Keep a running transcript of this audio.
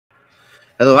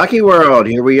Hello, Hockey World.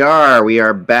 Here we are. We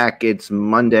are back. It's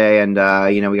Monday, and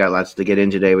we got lots to get in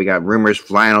today. We got rumors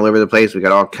flying all over the place. We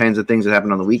got all kinds of things that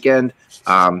happened on the weekend.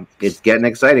 It's getting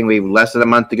exciting. We have less than a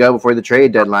month to go before the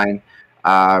trade deadline.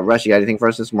 Russ, you got anything for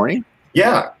us this morning?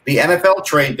 Yeah, the NFL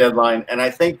trade deadline, and I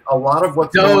think a lot of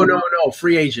what's no,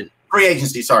 free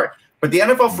agency. Sorry, but the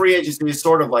NFL free agency is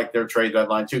sort of like their trade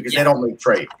deadline too, because they don't make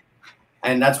trade,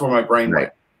 and that's where my brain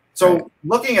went. So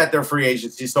looking at their free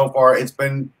agency so far, it's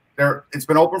been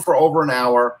open for over an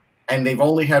hour, and they've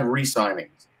only had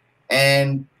re-signings.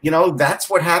 And, that's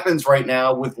what happens right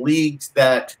now with leagues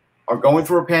that are going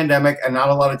through a pandemic and not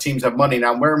a lot of teams have money.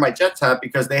 Now, I'm wearing my Jets hat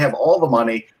because they have all the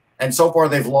money, and so far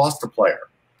they've lost a player.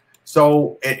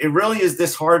 So it really is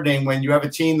disheartening when you have a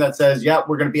team that says, yeah,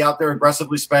 we're going to be out there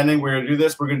aggressively spending, we're going to do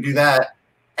this, we're going to do that,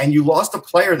 and you lost a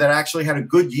player that actually had a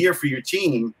good year for your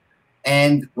team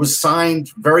and was signed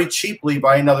very cheaply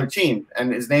by another team.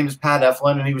 And his name is Pat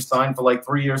Eflin, and he was signed for like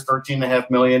 3 years,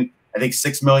 $13.5 million, I think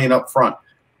 $6 million up front.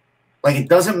 Like, it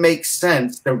doesn't make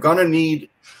sense. They're going to need,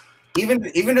 even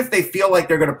if they feel like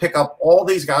they're going to pick up all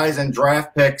these guys and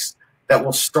draft picks that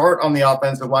will start on the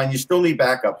offensive line, you still need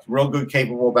backups, real good,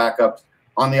 capable backups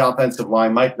on the offensive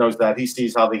line. Mike knows that. He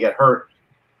sees how they get hurt.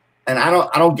 And I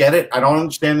don't get it. I don't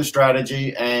understand the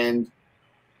strategy. And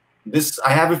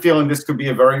I have a feeling this could be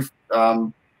a very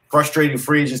frustrating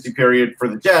free agency period for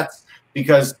the Jets,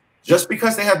 because just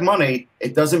because they have money,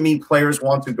 it doesn't mean players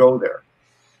want to go there.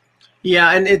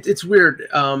 Yeah, and it's weird.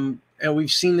 And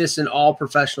we've seen this in all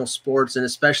professional sports, and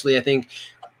especially I think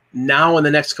now in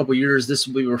the next couple of years, this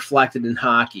will be reflected in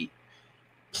hockey.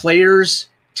 Players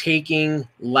taking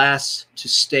less to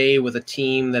stay with a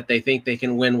team that they think they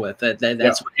can win with.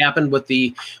 That's what happened with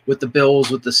the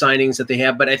Bills, with the signings that they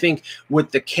have. But I think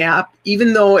with the cap,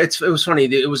 even though it was funny,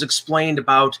 it was explained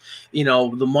about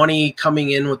the money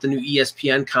coming in with the new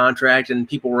ESPN contract, and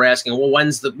people were asking, well, when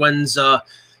is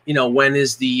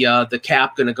the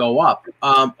cap going to go up?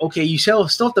 Okay, you still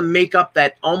have to make up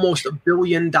that almost $1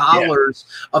 billion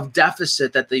of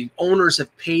deficit that the owners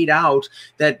have paid out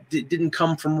that didn't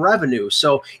come from revenue.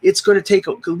 So it's going to take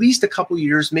at least a couple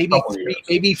years, maybe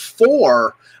maybe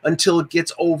 4, until it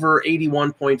gets over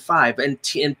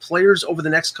 81.5. And players over the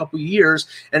next couple of years,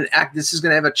 and this is going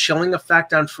to have a chilling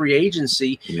effect on free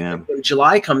agency. Yeah. When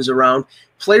July comes around,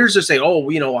 players are saying, "Oh,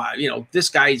 this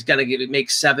guy's gonna make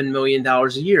 $7 million a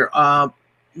year."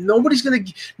 Nobody's gonna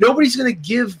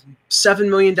give $7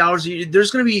 million a year. There's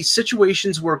gonna be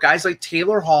situations where guys like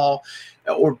Taylor Hall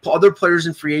or other players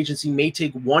in free agency may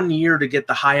take 1 year to get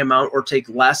the high amount, or take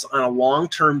less on a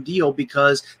long-term deal,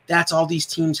 because that's all these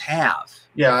teams have.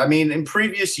 Yeah, I mean, in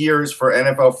previous years for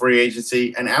NFL free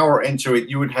agency, an hour into it,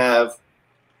 you would have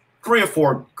 3 or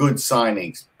 4 good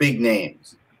signings, big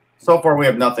names. So far, we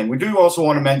have nothing. We do also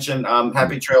want to mention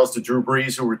happy trails to Drew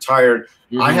Brees, who retired.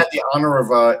 Mm-hmm. I had the honor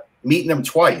of meeting him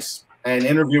twice and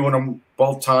interviewing him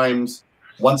both times,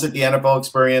 once at the NFL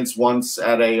Experience, once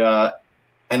at a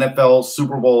NFL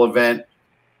Super Bowl event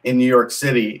in New York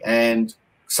City. And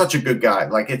such a good guy.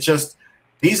 Like, it's just,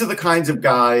 these are the kinds of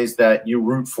guys that you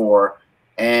root for.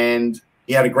 And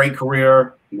he had a great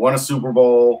career. He won a Super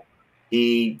Bowl.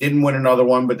 He didn't win another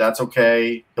one, but that's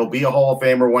okay. He'll be a Hall of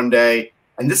Famer one day.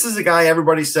 And this is a guy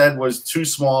everybody said was too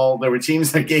small. There were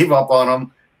teams that gave up on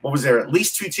him. What was there? At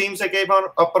least 2 teams that gave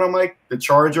up on him, Mike? The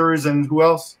Chargers and who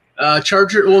else?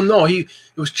 Chargers. Well, no, it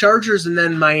was Chargers, and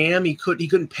then Miami. He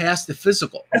couldn't pass the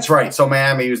physical. That's right. So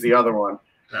Miami was the other one.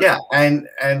 Yeah, and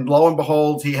lo and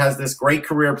behold, he has this great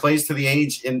career, plays to the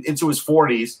age into his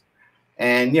 40s.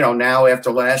 And, now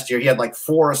after last year, he had like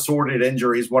 4 assorted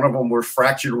injuries. One of them were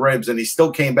fractured ribs, and he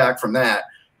still came back from that.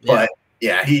 But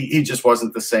yeah, he just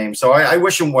wasn't the same. So I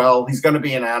wish him well. He's going to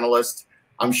be an analyst.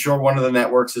 I'm sure one of the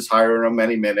networks is hiring him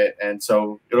any minute, and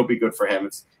so it'll be good for him.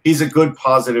 He's a good,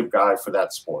 positive guy for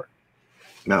that sport.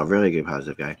 No, really good,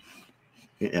 positive guy.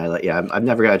 Yeah, I've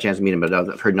never got a chance to meet him, but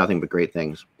I've heard nothing but great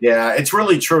things. Yeah, it's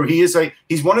really true.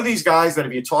 He's one of these guys that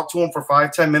if you talk to him for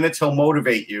 5-10 minutes, he'll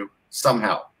motivate you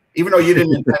somehow, even though you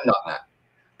didn't intend on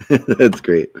that. That's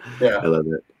great. Yeah, I love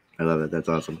it. That's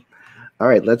awesome. All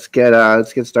right, let's get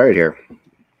started here.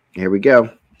 Here we go.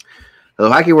 Hello,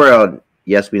 Hockey World.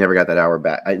 Yes, we never got that hour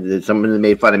back. Someone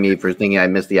made fun of me for thinking I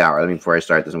missed the hour. Before I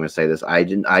start this, I'm going to say this.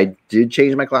 I did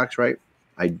change my clocks, right?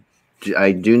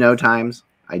 I do know times.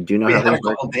 I do know how things work. We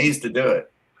had a couple days to do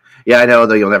it. Yeah, I know,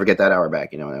 though you'll never get that hour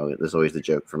back. That's always the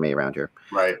joke for me around here.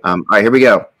 Right. All right, here we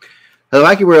go. Hello,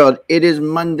 Hockey World. It is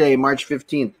Monday, March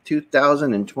 15th,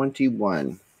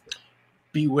 2021.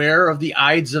 Beware of the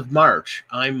Ides of March.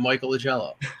 I'm Michael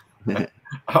Agello.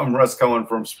 I'm Russ Cohen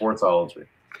from Sportsology.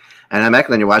 And I'm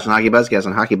Eklund. You're watching Hockey Buzzcast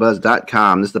on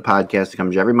HockeyBuzz.com. This is the podcast that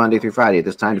comes every Monday through Friday at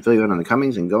this time to fill you in on the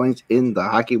comings and goings in the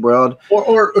hockey world.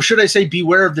 Or should I say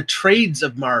beware of the trades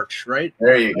of March, right?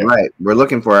 There you go. Right. We're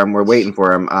looking for them. We're waiting for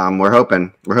them. We're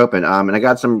hoping. And I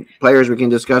got some players we can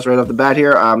discuss right off the bat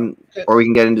here. Or we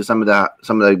can get into some of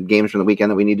the games from the weekend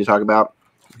that we need to talk about.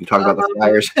 We can talk about the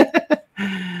Flyers.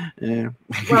 Yeah.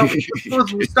 Well,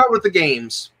 let's start with the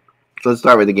games. So let's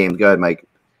start with the games. Go ahead, Mike.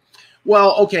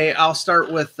 Well, okay, I'll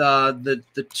start with the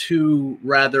two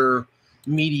rather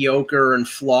mediocre and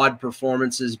flawed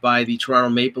performances by the Toronto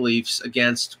Maple Leafs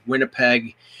against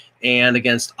Winnipeg and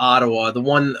against Ottawa. The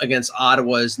one against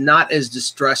Ottawa is not as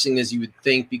distressing as you would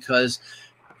think because,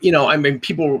 I mean,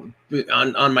 people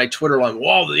on my Twitter line,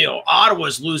 well,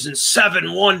 Ottawa's losing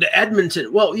 7-1 to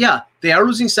Edmonton. Well, yeah, they are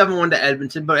losing 7-1 to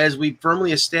Edmonton, but as we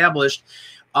firmly established,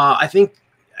 I think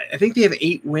they have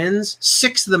 8 wins.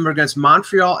 6 of them are against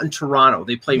Montreal and Toronto.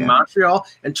 They play Montreal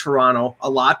and Toronto a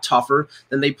lot tougher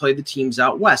than they play the teams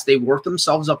out west. They work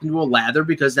themselves up into a lather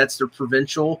because that's their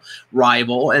provincial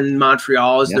rival, and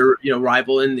Montreal is their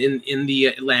rival in the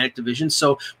Atlantic Division.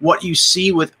 So what you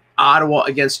see with Ottawa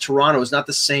against Toronto is not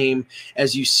the same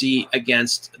as you see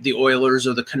against the Oilers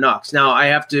or the Canucks. Now, I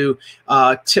have to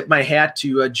tip my hat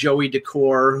to Joey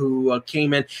Decor, who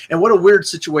came in. And what a weird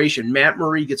situation. Matt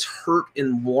Murray gets hurt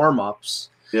in warmups.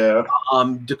 Yeah.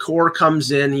 Decor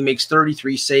comes in. He makes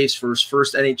 33 saves for his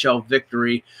first NHL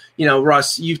victory.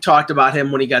 Russ, you've talked about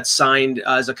him when he got signed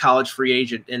as a college free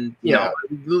agent. And,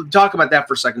 talk about that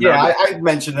for a second. Yeah, I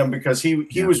mentioned him because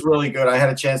he was really good. I had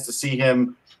a chance to see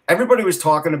him. Everybody was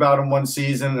talking about him one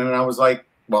season, and I was like,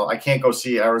 well, I can't go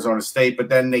see Arizona State. But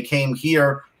then they came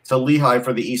here to Lehigh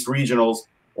for the East Regionals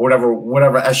or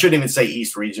whatever. I shouldn't even say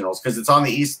East Regionals because it's on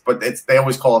the East, but they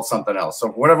always call it something else. So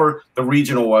whatever the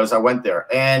regional was, I went there,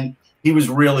 and he was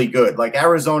really good. Like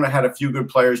Arizona had a few good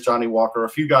players, Johnny Walker, a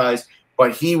few guys,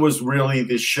 but he was really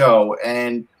the show,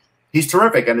 and he's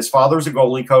terrific. And his father's a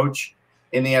goalie coach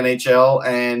in the NHL,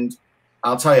 and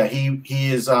I'll tell you,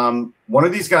 he is one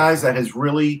of these guys that has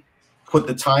really put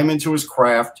the time into his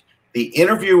craft. The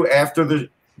interview after the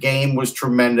game was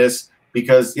tremendous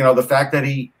because, the fact that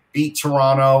he beat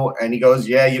Toronto and he goes,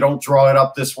 yeah, you don't draw it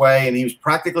up this way, and he was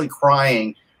practically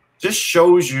crying, just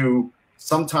shows you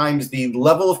sometimes the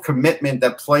level of commitment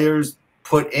that players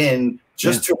put in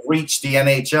just to reach the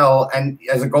NHL and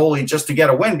as a goalie just to get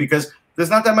a win because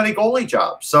there's not that many goalie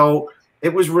jobs. So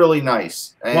it was really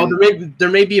nice. And there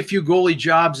may be a few goalie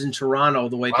jobs in Toronto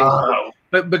the way things are.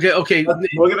 But okay,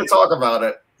 we're going to talk about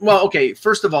it. Well, okay.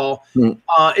 First of all,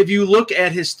 if you look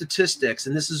at his statistics,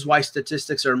 and this is why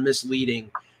statistics are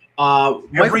misleading.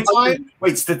 Every time?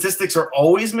 Wait, statistics are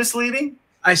always misleading?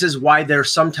 I says why they're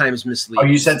sometimes misleading.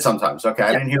 Oh, you said sometimes. Okay,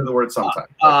 I didn't hear the word sometimes.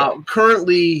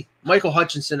 Currently, Michael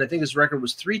Hutchinson, I think his record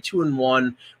was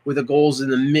 3-2-1 with a goals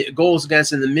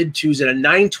against in the mid-twos and a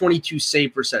 .922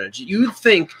 save percentage. You'd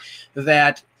think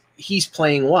that he's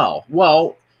playing well.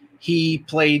 Well, he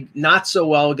played not so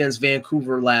well against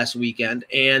Vancouver last weekend,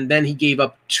 and then he gave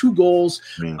up 2 goals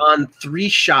on 3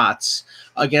 shots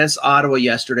against Ottawa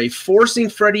yesterday, forcing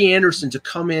Freddie Anderson to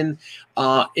come in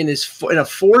a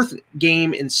 4th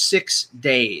game in 6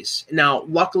 days. Now,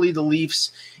 luckily, the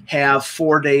Leafs have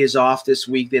 4 days off this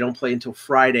week. They don't play until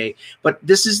Friday. But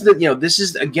this is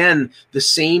again the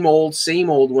same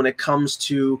old when it comes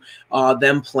to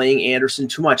them playing Anderson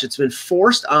too much. It's been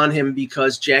forced on him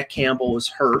because Jack Campbell is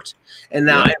hurt, and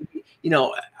now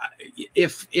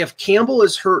if Campbell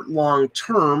is hurt long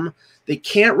term, they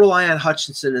can't rely on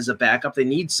Hutchinson as a backup. They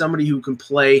need somebody who can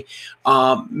play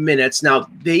minutes. Now,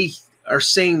 they are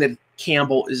saying that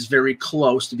Campbell is very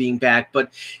close to being back,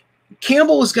 but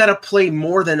Campbell has got to play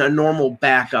more than a normal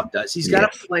backup does. He's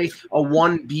got to play a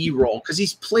 1B role because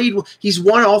he's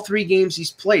won all 3 games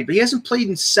he's played, but he hasn't played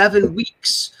in 7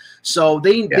 weeks. So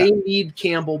they need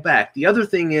Campbell back. The other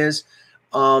thing is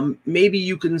maybe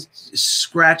you can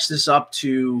scratch this up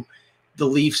to the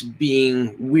Leafs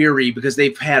being weary because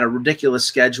they've had a ridiculous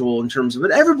schedule in terms of it.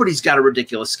 Everybody's got a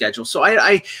ridiculous schedule. So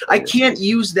I can't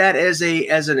use that as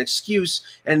an excuse.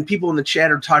 And people in the chat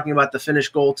are talking about the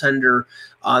Finnish goaltender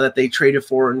that they traded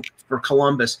for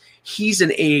Columbus. He's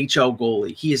an AHL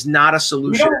goalie. He is not a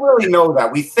solution. We don't really know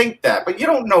that. We think that, but you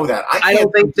don't know that.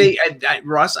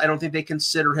 Russ, I don't think they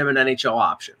consider him an NHL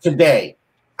option. Today,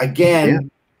 again. Yeah.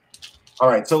 All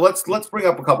right, so let's bring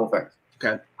up a couple things.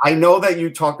 Okay. I know that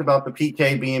you talked about the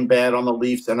PK being bad on the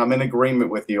Leafs, and I'm in agreement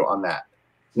with you on that.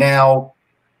 Now,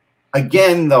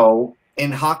 again, though,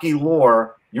 in hockey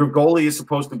lore, your goalie is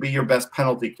supposed to be your best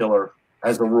penalty killer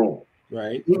as a rule.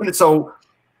 Right. Even so,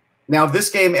 now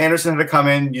this game, Anderson had to come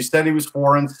in. You said he was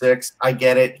 4-6. I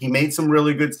get it. He made some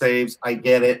really good saves. I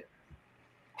get it.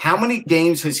 How many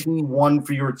games has he won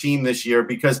for your team this year?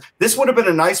 Because this would have been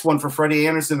a nice one for Freddie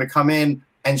Anderson to come in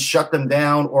and shut them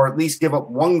down, or at least give up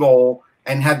one goal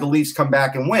and have the Leafs come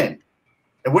back and win.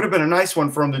 It would have been a nice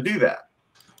one for him to do that.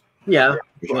 Yeah,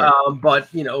 but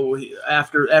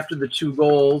after the 2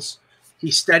 goals, he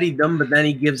steadied them, but then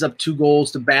he gives up 2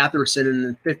 goals to Batherson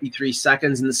in 53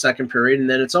 seconds in the second period, and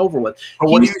then it's over with. But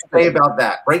what do you say about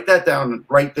that? Break that down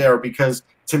right there, because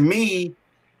to me,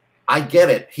 I get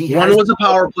it. One was a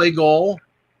power play goal.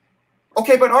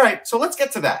 Okay, but all right, so let's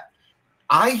get to that.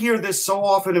 I hear this so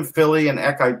often in Philly, and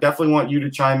Eck, I definitely want you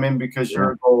to chime in because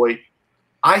you're a goalie.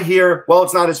 I hear, well,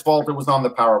 it's not his fault. It was on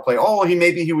the power play. Oh,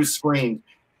 maybe he was screened.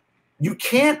 You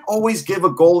can't always give a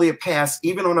goalie a pass,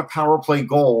 even on a power play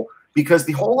goal, because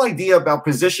the whole idea about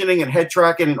positioning and head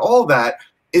tracking and all that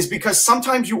is because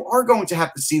sometimes you are going to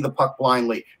have to see the puck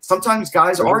blindly. Sometimes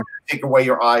guys are going to take away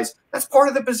your eyes. That's part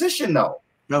of the position, though.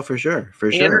 No, for sure.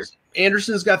 For sure.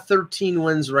 Anderson's got 13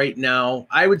 wins right now.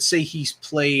 I would say he's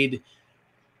played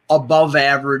above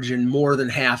average in more than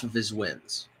half of his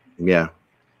wins. Yeah.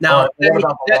 Now,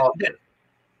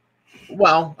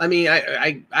 well, I mean,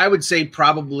 I would say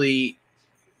probably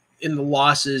in the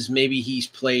losses, maybe he's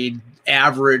played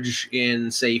average in,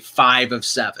 say, 5 of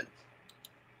 7.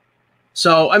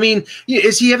 So, I mean,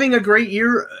 is he having a great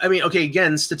year? I mean, okay,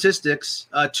 again, statistics,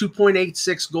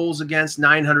 2.86 goals against,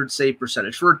 900 save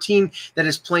percentage for a team that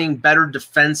is playing better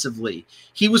defensively.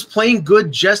 He was playing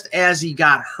good just as he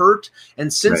got hurt,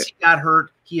 and since he got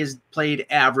hurt, he has played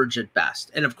average at best.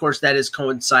 And, of course, that has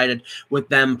coincided with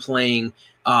them playing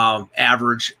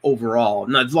average overall.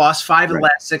 Now, they've lost 5 of the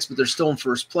last 6, but they're still in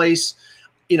first place.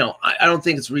 I don't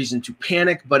think it's reason to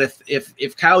panic, but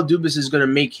if Kyle Dubas is going to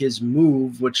make his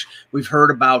move, which we've heard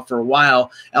about for a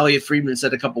while, Elliot Friedman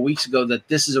said a couple weeks ago that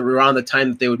this is around the time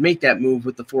that they would make that move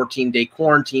with the 14-day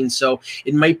quarantine. So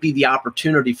it might be the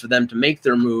opportunity for them to make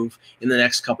their move in the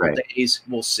next couple of days.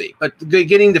 We'll see. But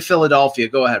getting to Philadelphia,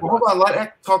 go ahead. Well, hold on.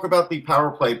 Let talk about the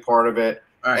power play part of it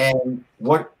and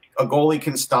what a goalie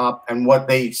can stop and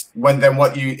what is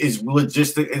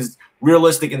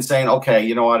realistic in saying, okay,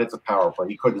 you know what, it's a power play.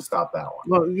 He couldn't stop that one.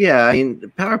 Well, yeah, I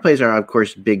mean, power plays are of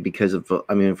course big because of,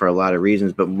 for a lot of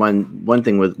reasons. But one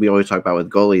thing we always talk about with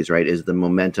goalies, right, is the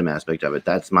momentum aspect of it.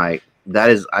 I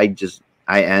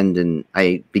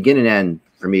begin and end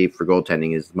for me for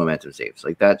goaltending is momentum saves.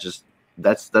 Like that's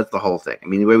the whole thing. I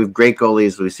mean, we have great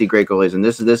goalies, we see great goalies, and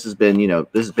this has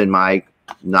been my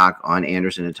knock on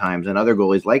Anderson at times and other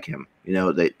goalies like him,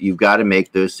 that you've got to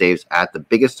make those saves at the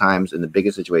biggest times in the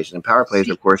biggest situation. And power plays,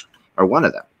 of course, are one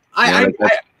of them. I'm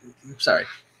sorry.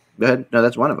 Go ahead. No,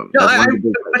 that's one of them. No,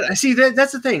 but see,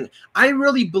 that's the thing. I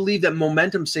really believe that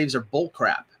momentum saves are bull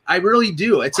crap. I really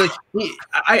do. It's like,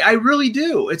 I really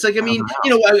do. It's like, I mean,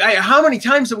 how many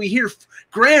times do we hear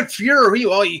Grant Fuhrer,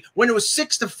 when it was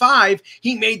 6-5,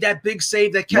 he made that big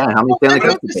save that kept how many Stanley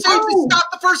Cups to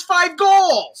stop the first 5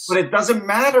 goals. But it doesn't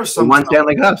matter. One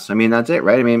Stanley Cups. I mean, that's it,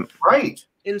 right? I mean, right.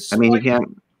 I mean, you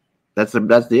can't. That's it.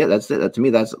 That's it. To me,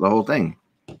 that's the whole thing.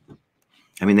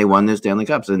 I mean, they won the Stanley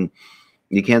Cups, and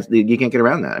you can't get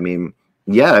around that. I mean,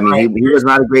 yeah, I mean, he was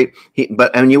not a great.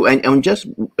 You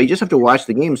just have to watch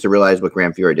the games to realize what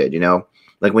Grant Fuhrer did.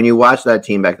 Like when you watch that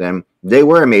team back then, they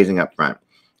were amazing up front.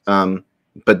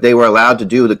 But they were allowed to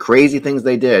do the crazy things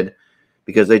they did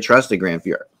because they trusted Grant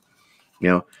Fuhrer.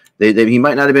 He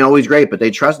might not have been always great, but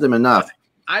they trusted him enough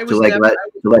to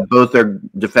let both their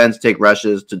defense take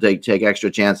rushes, to take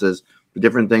extra chances,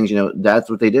 different things. That's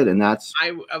what they did, and that's.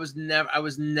 I was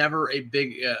never a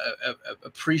big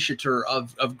appreciator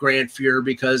of Grant Fuhrer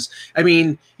because I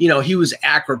mean he was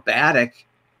acrobatic.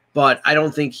 But I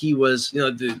don't think he was,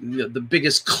 the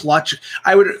biggest clutch.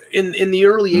 I would in the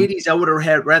early '80s, I would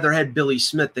have rather had Billy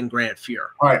Smith than Grant Fuhrer.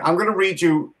 All right, I'm going to read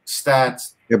you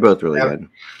stats. They're both really good.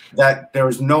 That there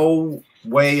is no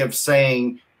way of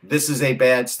saying this is a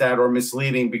bad stat or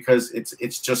misleading because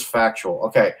it's just factual.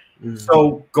 Okay,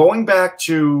 so going back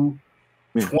to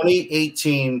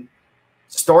 2018,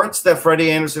 starts that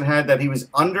Freddie Anderson had that he was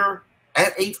under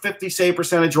at 850 save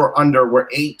percentage or under were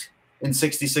 8 in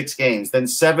 66 games, then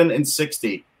 7 in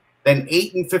 60, then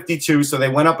 8 in 52. So they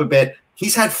went up a bit.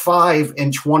 He's had 5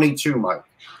 in 22, Mike.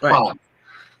 Right. 5.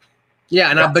 Yeah,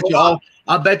 and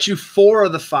I'll bet you 4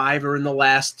 of the 5 are in the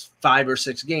last 5 or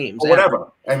 6 games. Or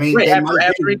whatever. I mean,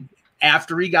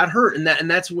 after he got hurt, and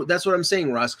that's what I'm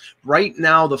saying, Russ. Right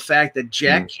now, the fact that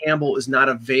Jack Campbell is not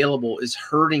available is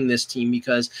hurting this team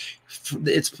because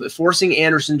it's forcing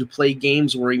Anderson to play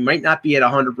games where he might not be at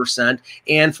 100%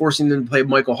 and forcing them to play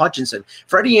Michael Hutchinson.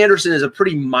 Freddie Anderson is a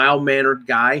pretty mild-mannered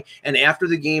guy, and after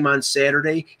the game on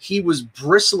Saturday, he was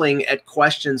bristling at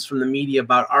questions from the media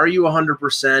about, are you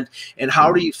 100%, and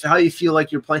how do you feel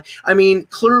like you're playing? I mean,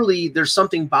 clearly there's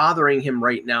something bothering him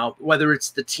right now, whether it's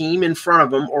the team in front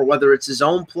of him or whether it's his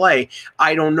own play.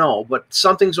 I don't know, but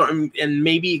something's, and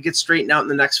maybe it gets straightened out in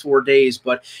the next 4 days,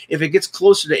 but if it gets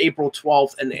closer to April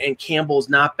 12th and Campbell's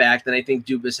not back, then I think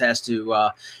Dubas has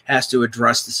to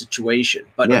address the situation.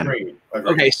 But yeah.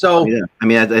 Okay, so yeah. I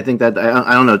mean, I think that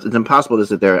I don't know. It's impossible to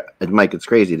sit there. Mike, it's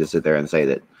crazy to sit there and say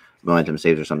that momentum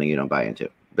saves are something you don't buy into.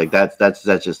 Like that's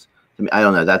just. I mean, I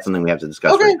don't know. That's something we have to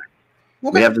discuss. Okay. Right now.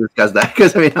 We have to discuss that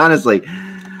because I mean, honestly,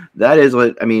 that is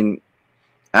what I mean.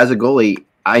 As a goalie,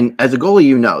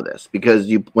 you know this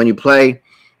because when you play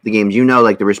the games, you know,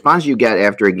 like the response you get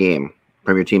after a game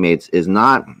from your teammates is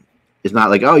not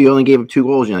like, oh, you only gave up 2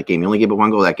 goals in that game. You only gave up 1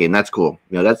 goal that game. That's cool.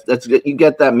 You know, that's good. You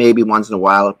get that maybe once in a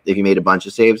while if you made a bunch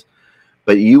of saves,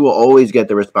 but you will always get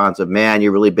the response of, man,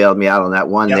 you really bailed me out on that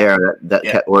one there.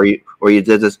 Or you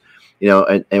did this, you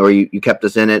know, or you kept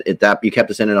us in it. You kept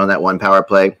us in it on that one power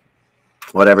play,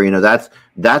 whatever. You know, that's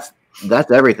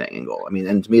everything in goal. I mean,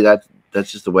 and to me, that's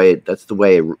just the way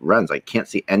it runs. I can't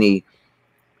see any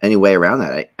way around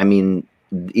that. I mean,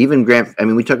 even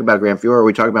we talk about Grant Fuhrer,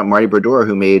 we talk about Marty Brodeur,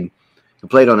 who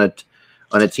played on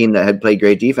a team that had played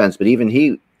great defense, but even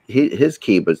his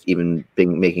key was even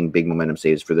making big momentum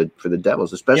saves for the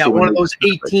Devils, especially one of those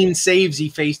 18 saves he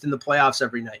faced in the playoffs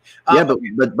every night.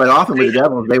 But often with the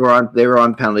Devils, they were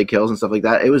on penalty kills and stuff like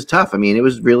that. It was tough. I mean, it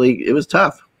was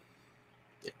tough.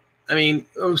 I mean,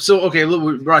 so okay,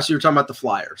 Ross, you were talking about the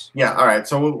Flyers. Yeah, all right.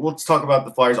 So let's talk about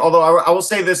the Flyers. Although I will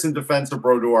say this in defense of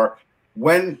Brodeur,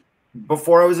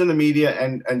 before I was in the media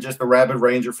and just a rabid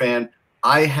Ranger fan,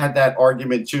 I had that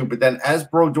argument too. But then as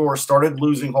Brodeur started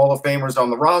losing Hall of Famers on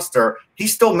the roster, he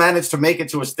still managed to make it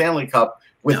to a Stanley Cup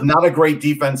with not a great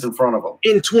defense in front of him.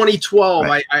 In 2012,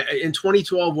 right. In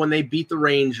 2012 when they beat the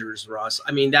Rangers, Ross.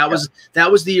 I mean, that was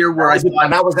the year where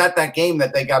that was at that game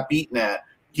that they got beaten at.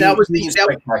 That was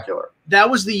spectacular. That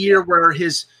was the year where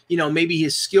his, maybe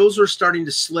his skills were starting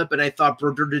to slip, and I thought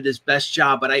Brodeur did his best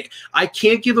job. But I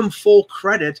can't give him full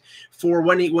credit for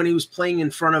when he was playing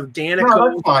in front of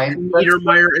Danico,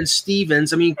 Niedermeyer, and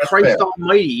Stevens. I mean, that's Christ fair.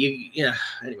 Almighty.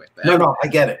 Anyway. No, I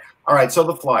get it. All right, so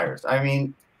the Flyers. I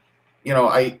mean,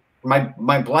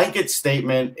 my blanket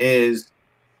statement is,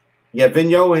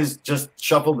 Vigneault has just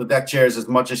shuffled the deck chairs as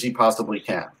much as he possibly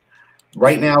can.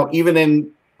 Right now, even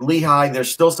in Lehigh,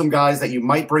 there's still some guys that you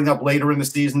might bring up later in the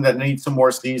season that need some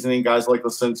more seasoning, guys like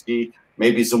Lisinski,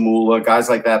 maybe Zamula, guys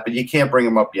like that, but you can't bring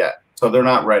them up yet. So they're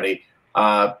not ready.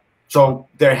 So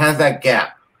there has that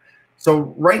gap.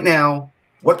 So right now,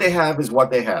 what they have is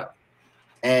what they have.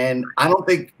 And I don't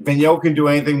think Vigneault can do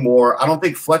anything more. I don't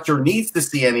think Fletcher needs to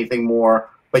see anything more,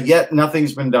 but yet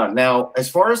nothing's been done. Now, as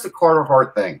far as the Carter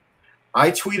Hart thing,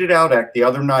 I tweeted out the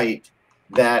other night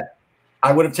that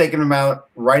I would have taken him out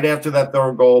right after that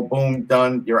third goal. Boom,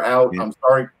 done. You're out. Yeah. I'm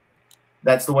sorry.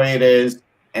 That's the way it is.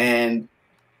 And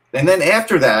then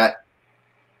after that,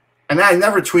 and I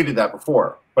never tweeted that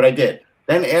before, but I did.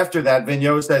 Then after that,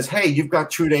 Vigneault says, hey, you've got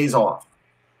 2 days off.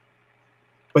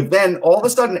 But then all of a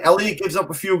sudden, Elliott gives up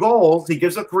a few goals. He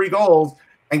gives up 3 goals,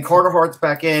 and Carter Hart's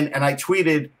back in. And I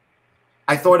tweeted,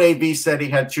 I thought AB said he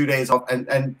had 2 days off.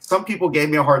 And some people gave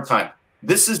me a hard time.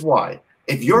 This is why.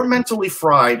 If you're mentally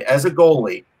fried as a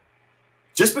goalie,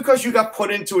 just because you got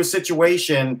put into a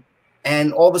situation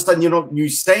and all of a sudden you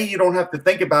say you don't have to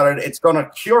think about it, it's going to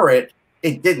cure it.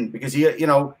 It didn't, because he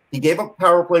gave up a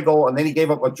power play goal and then he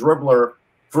gave up a dribbler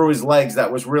through his legs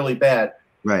that was really bad.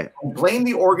 Right. I blame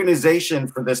the organization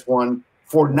for this one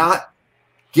for not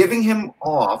giving him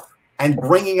off and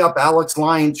bringing up Alex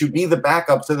Lyon to be the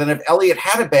backup, so that if Elliott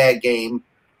had a bad game,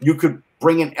 you could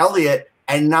bring in Elliott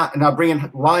and not bring in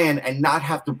Lyon and not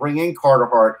have to bring in Carter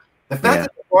Hart. The fact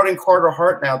that they brought in Carter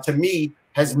Hart now, to me,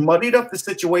 has muddied up the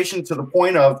situation to the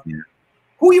point of,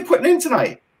 who are you putting in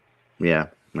tonight? Yeah,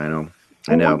 I know.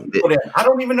 I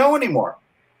don't even know anymore.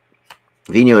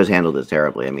 Vigneault has handled this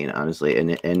terribly. I mean, honestly,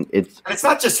 and it's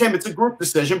not just him; it's a group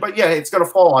decision. But yeah, it's going to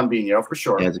fall on Vigneault for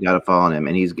sure. Yeah, it's got to fall on him,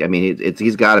 and he's got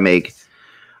to make.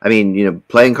 I mean,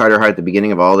 playing Carter Hart at the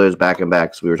beginning of all those back and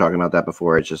backs, we were talking about that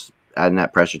before. It's just adding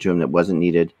that pressure to him that wasn't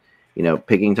needed.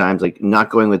 Picking times, like not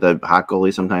going with a hot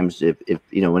goalie sometimes. If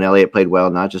when Elliott played well,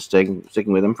 not just sticking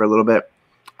with him for a little bit,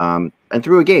 and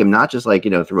through a game, not just like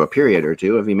through a period or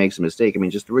two. If he makes a mistake, I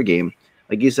mean, just through a game,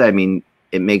 like you said, I mean,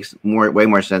 it makes way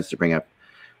more sense to bring up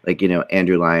like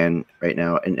Andrew Lyon right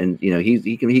now, and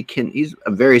he's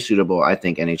a very suitable, I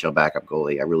think, NHL backup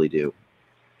goalie. I really do.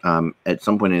 At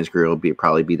some point in his career, he'll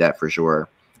probably be that for sure.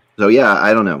 So yeah,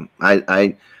 I don't know.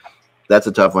 I that's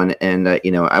a tough one, and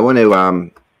I want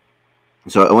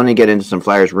to get into some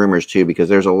Flyers rumors too, because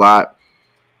there's a lot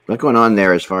going on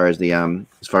there as far as the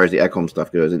Ekholm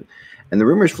stuff goes, and the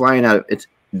rumors flying out.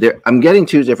 I'm getting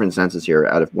two different senses here,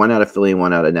 one out of Philly and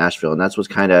one out of Nashville, and that's what's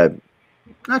kind of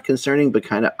not concerning, but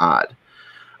kind of odd.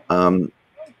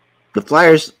 The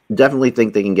Flyers definitely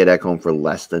think they can get Ekholm for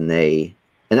less than they.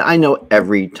 And I know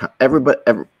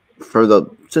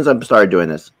since I've started doing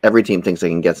this, every team thinks they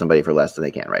can get somebody for less than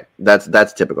they can, right?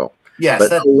 That's typical. Yes, but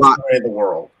that's the way of the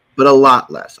world. But a lot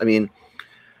less. I mean,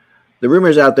 the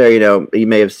rumors out there, you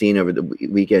may have seen over the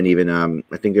weekend, even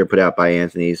I think they're put out by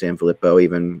Anthony Sanfilippo.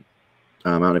 Even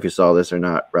I don't know if you saw this or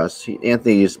not, Russ.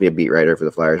 Anthony used to be a beat writer for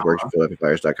the Flyers, works for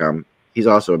PhiladelphiaFlyers.com. He's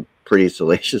also a pretty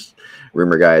salacious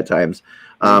rumor guy at times.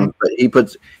 But he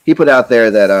put out there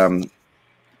that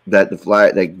that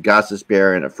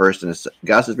Gostisbehere a first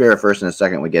and a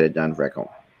second would get it done for Ekholm.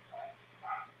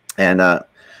 And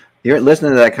you're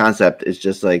listening to that concept is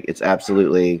just like, it's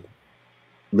absolutely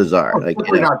bizarre.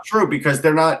 It's not true, because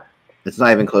they're not. It's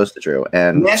not even close to true.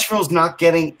 And Nashville's not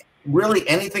getting really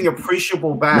anything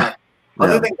appreciable back,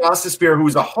 other than Gostisbehere,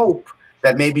 who's a hope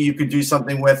that maybe you could do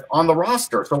something with on the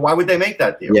roster. So why would they make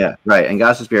that deal? Yeah, right. And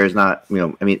Gostisbehere is not,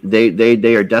 I mean,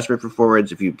 they are desperate for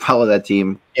forwards. If you follow that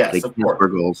team, yes, they can't score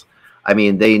goals. I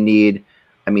mean,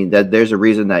 there's a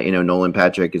reason that, Nolan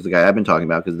Patrick is the guy I've been talking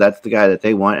about, because that's the guy that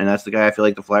they want, and that's the guy I feel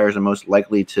like the Flyers are most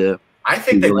likely to. I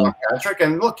think they want Patrick,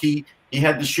 and look, he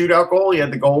had the shootout goal. He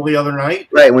had the goal the other night.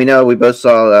 Right. We know we both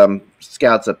saw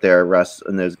scouts up there, Russ,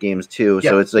 in those games too. Yeah.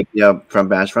 So it's like, from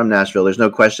Nashville, there's no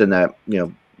question that,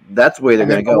 that's where they're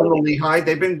going to go. Lehigh,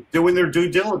 they've been doing their due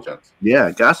diligence.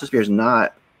 Yeah, Gostisbehere's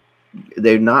not.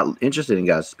 They're not interested in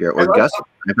Gostisbehere or Gus.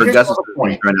 I've heard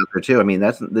Gostisbehere's run out there too. I mean,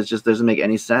 that just doesn't make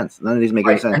any sense. None of these make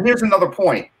any sense. And here's another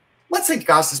point. Let's say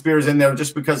Gostisbehere's in there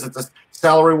just because it's a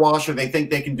salary washer. They think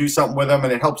they can do something with him,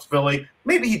 and it helps Philly.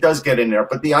 Maybe he does get in there.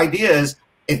 But the idea is,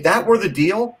 if that were the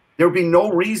deal, there would be no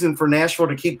reason for Nashville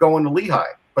to keep going to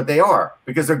Lehigh. But they are,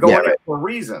 because they're going in for a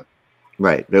reason.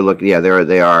 Right. They're looking. Yeah,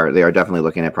 they are definitely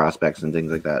looking at prospects and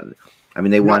things like that. I mean,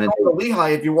 they wanted to Lehigh.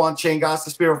 If you want Shane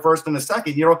Gostisbehere first and a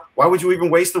second, why would you even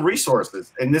waste the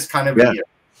resources in this kind of year?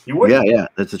 You wouldn't. Yeah,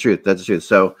 that's the truth.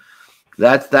 So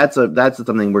that's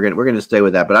something we're gonna stay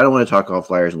with that. But I don't want to talk all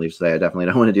Flyers and Leafs today. I definitely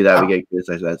don't want to do that. No. We get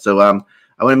criticized for that. So I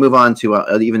want to move on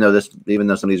to even though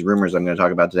some of these rumors I'm going to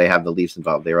talk about today have the Leafs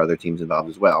involved, there are other teams involved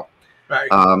as well.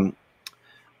 Right.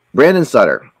 Brandon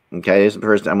Sutter. Okay,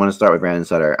 first I want to start with Brandon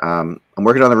Sutter. I'm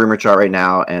working on the rumor chart right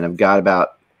now, and I've got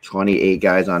about 28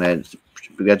 guys on it.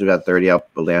 We got to about 30. I'll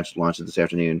launch it this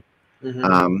afternoon.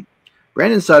 Mm-hmm.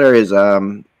 Brandon Sutter is.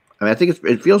 I think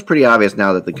it feels pretty obvious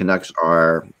now that the Canucks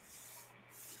are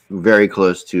very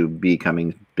close to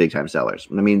becoming big time sellers.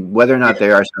 I mean, whether or not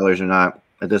they are sellers or not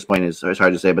at this point is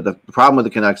hard to say. But the problem with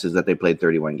the Canucks is that they played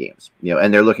 31 games.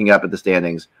 And they're looking up at the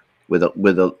standings with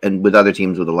other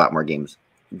teams with a lot more games.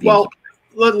 Well,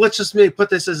 let's just put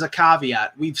this as a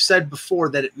caveat. We've said before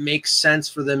that it makes sense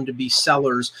for them to be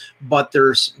sellers, but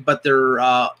their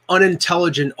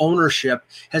unintelligent ownership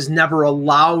has never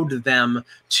allowed them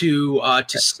to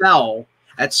sell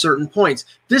at certain points.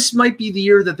 This might be the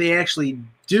year that they actually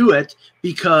do it,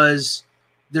 because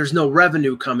there's no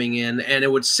revenue coming in, and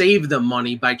it would save them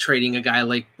money by trading a guy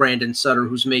like Brandon Sutter,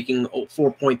 who's making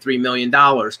 $4.3 million.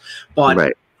 But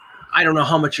right. I don't know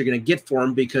how much you're going to get for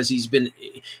him, because the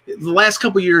last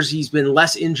couple of years, he's been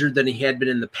less injured than he had been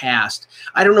in the past.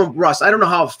 I don't know, Russ. I don't know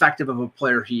how effective of a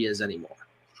player he is anymore.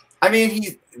 I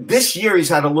mean, this year he's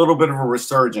had a little bit of a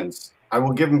resurgence. I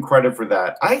will give him credit for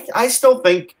that. I still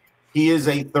think he is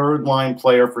a third-line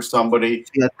player for somebody.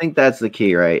 Yeah, I think that's the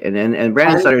key, right? And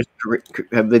Brandon Sutter's,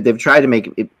 they've tried to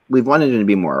make it. We've wanted him to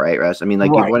be more, right, Russ? I mean,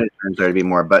 like, you've wanted Sutter to be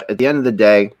more. But at the end of the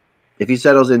day, if he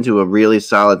settles into a really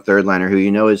solid third liner who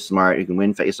is smart, who can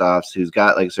win faceoffs, who's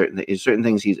got like certain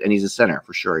things, he's a center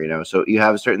for sure, So you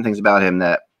have certain things about him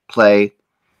that play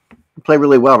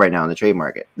really well right now in the trade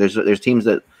market. There's teams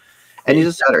that, and he's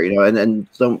a setter, and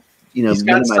so he's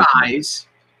got size.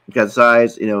 He's got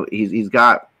size, he's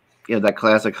got that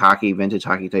classic vintage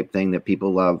hockey type thing that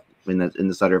people love in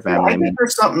the Sutter family. I think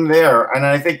there's something there, and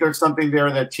I think there's something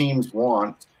there that teams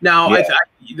want. Now,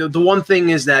 the one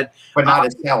thing is that, but not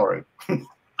his salary.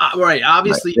 Right,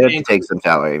 obviously, they have to take some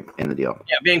salary in the deal.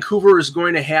 Yeah, Vancouver is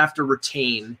going to have to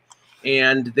retain,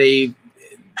 and they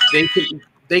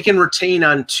can retain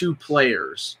on two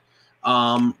players,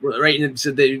 right? And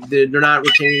so they're not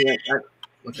retaining.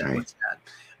 What's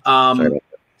that?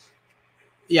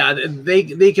 Yeah,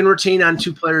 they can retain on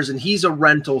 2 players, and he's a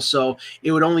rental, so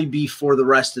it would only be for the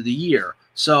rest of the year.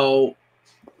 So,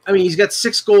 I mean, he's got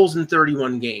 6 goals in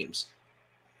 31 games.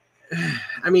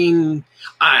 I mean,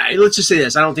 let's just say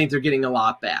this: I don't think they're getting a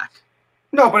lot back.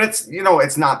 No, but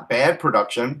it's not bad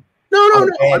production. No.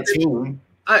 Bad team.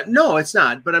 No, it's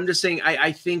not. But I'm just saying,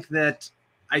 I think that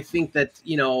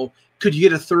could you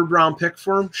get a 3rd round pick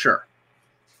for him? Sure.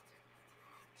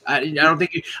 I don't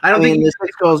think the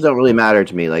 6 goals don't really matter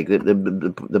to me. Like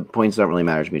the points don't really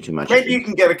matter to me too much. Maybe you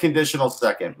can get a conditional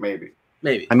second. Maybe.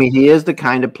 I mean, he is the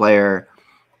kind of player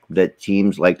that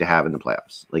teams like to have in the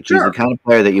playoffs. Like he's the kind of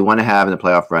player that you want to have in the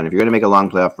playoff run. If you're going to make a long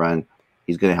playoff run,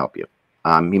 he's going to help you.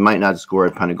 He might not score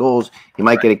a ton of goals. He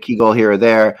might get a key goal here or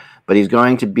there, but he's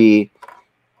going to be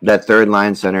that 3rd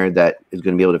line center that is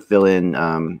going to be able to fill in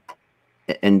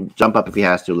and jump up if he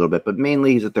has to a little bit. But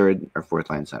mainly, he's a 3rd or 4th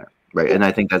line center, right? And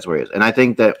I think that's where he is. And I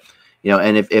think that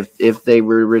and if they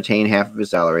retain half of his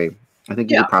salary, I think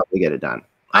he could probably get it done.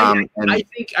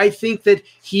 I think that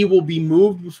he will be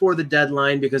moved before the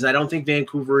deadline because I don't think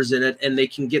Vancouver is in it, and they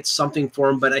can get something for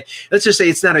him. But let's just say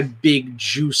it's not a big,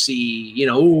 juicy,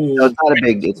 No,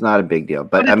 it's not a big deal.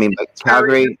 But I mean,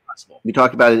 Calgary. We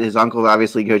talked about it. His uncle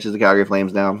obviously coaches the Calgary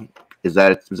Flames now. Is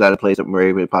that a place that where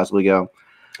he would possibly go?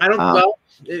 I don't. Well,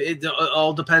 it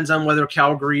all depends on whether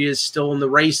Calgary is still in the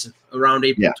race around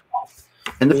April 12th.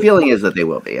 And the feeling is that they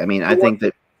will be. I mean, I think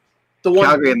that.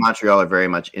 Calgary and Montreal are very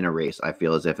much in a race, I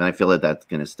feel and I feel that that's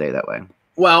going to stay that way.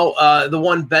 Well, the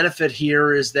one benefit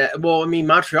here is that,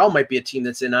 Montreal might be a team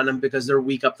that's in on them because they're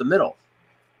weak up the middle.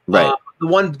 Right. The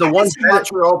one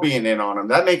Montreal being in on them,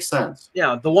 that makes sense.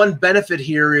 Yeah. The one benefit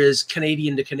here is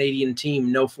Canadian to Canadian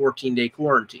team, no 14-day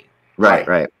quarantine. Right.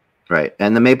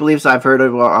 And the Maple Leafs, I've heard,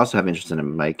 will also have interest in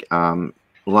him, Mike, along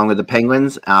with the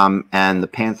Penguins and the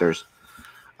Panthers.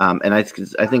 And I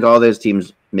think all those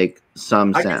teams make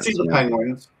some sense. I can see the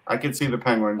Penguins. I can see the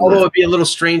Penguins. Although it'd be a little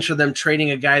strange for them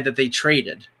trading a guy that they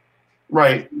traded.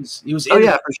 Right. He was for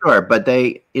sure. But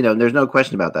they, there's no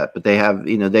question about that. But they have,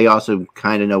 they also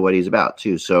kind of know what he's about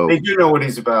too. So they do know what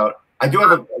he's about. I do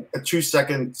have a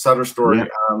 2-second Sutter story.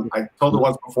 Yeah. I told it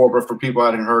once before, but for people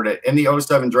who hadn't heard it, in the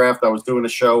 07 draft, I was doing a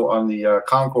show on the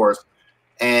concourse,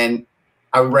 and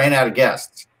I ran out of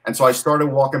guests. And so I started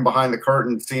walking behind the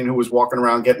curtain, seeing who was walking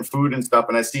around getting food and stuff.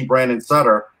 And I see Brandon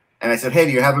Sutter. And I said, hey,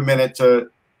 do you have a minute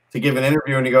to give an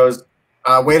interview? And he goes,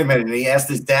 wait a minute. And he asked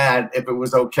his dad if it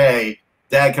was okay.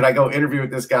 Dad, could I go interview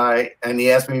with this guy? And he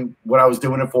asked me what I was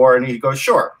doing it for. And he goes,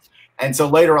 sure. And so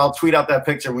later I'll tweet out that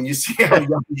picture when you see how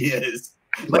young he is.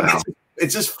 Like,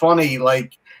 it's just funny.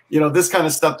 Like, this kind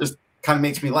of stuff just kind of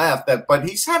makes me laugh. But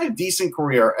he's had a decent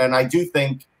career. And I do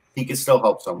think he can still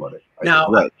help somebody.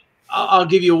 I'll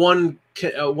give you one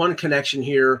connection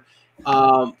here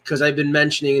because I've been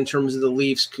mentioning in terms of the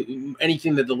Leafs,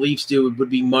 anything that the Leafs do would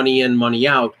be money in, money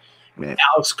out. Man.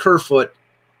 Alex Kerfoot,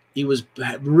 he was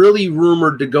really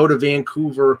rumored to go to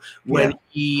Vancouver when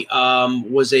he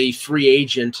was a free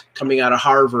agent coming out of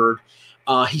Harvard.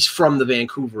 He's from the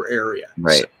Vancouver area.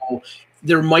 Right. So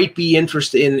there might be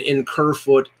interest in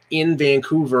Kerfoot in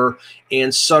Vancouver,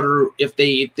 and Sutter, if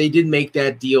they did make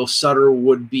that deal, Sutter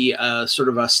would be a sort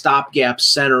of a stopgap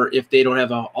center if they don't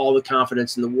have all the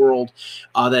confidence in the world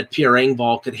that Pierre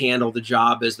Engvall could handle the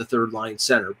job as the 3rd line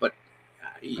center. But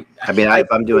I mean, if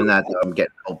I'm doing that, I'm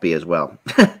getting Opie as well.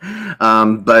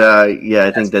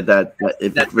 I think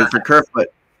for Kerfoot.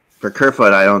 For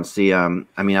Kerfoot, I don't see. I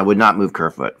mean, I would not move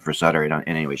Kerfoot for Sutter in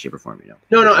any way, shape, or form.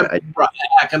 No.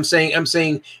 I'm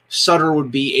saying Sutter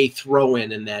would be a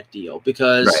throw-in in that deal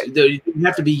because you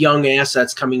have to be young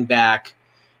assets coming back,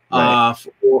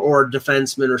 or a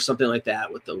defenseman or something like that.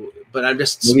 But I'm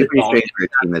just maybe pretty strange for a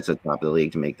team that's at the top of the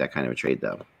league to make that kind of a trade,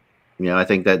 though. I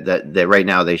think that right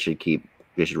now they should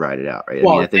ride it out, right?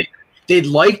 Well, I think they'd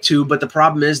like to, but the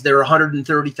problem is they're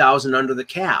 130,000 under the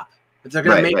cap. If they're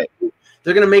going to make.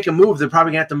 They're going to make a move. They're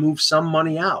probably going to have to move some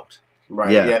money out.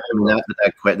 Right. Yeah. I mean,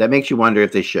 that makes you wonder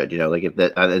if they should. Like if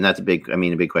that, and that's a big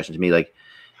question to me. Like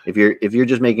if you're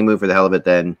just making a move for the hell of it,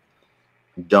 then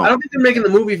don't. I don't think they're making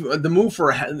the move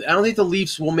for. I don't think the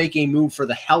Leafs will make a move for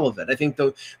the hell of it. I think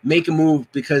they'll make a move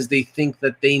because they think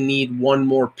that they need one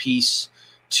more piece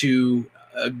to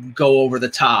go over the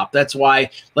top. That's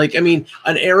why, an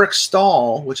Eric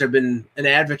Stahl, which I've been an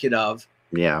advocate of.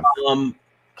 Yeah.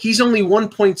 He's only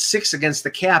 1.6 against the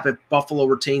cap if Buffalo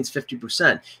retains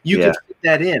 50%. You can fit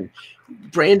that in.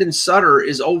 Brandon Sutter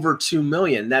is over $2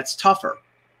 million. That's tougher.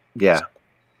 Yeah.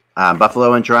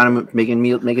 Buffalo and Toronto make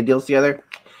a deal together.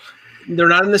 they're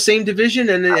not in the same division,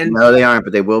 and no, they aren't,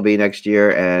 but they will be next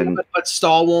year. And but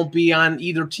Stahl won't be on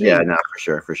either team. Yeah, no,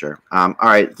 for sure. All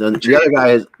right. So the other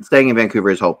guy is staying in Vancouver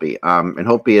is Holtby. And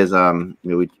Holtby is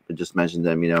we just mentioned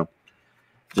them.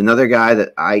 It's another guy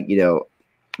that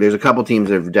there's a couple teams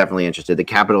that are definitely interested. The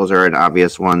Capitals are an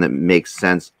obvious one that makes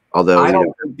sense. Although I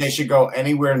don't think they should go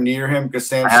anywhere near him because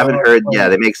Sam. I haven't heard. Yeah,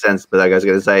 that makes sense. But like I was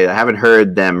going to say, I haven't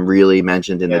heard them really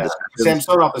mentioned in the discussion. Sam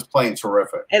Sonoff is playing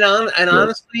terrific. And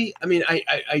honestly, I mean,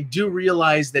 I do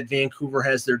realize that Vancouver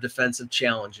has their defensive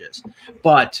challenges,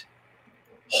 but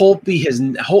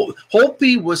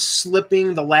Holtby was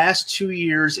slipping the last 2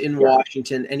 years in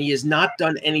Washington, and he has not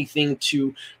done anything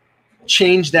to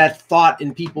change that thought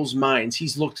in people's minds.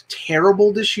 He's looked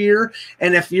terrible this year,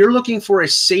 and if you're looking for a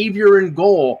savior in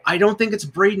goal, I don't think it's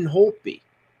Braden Holtby.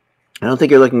 I don't think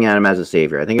you're looking at him as a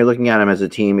savior. I think you're looking at him as a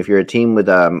team. If you're a team with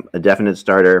a definite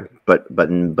starter, but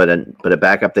a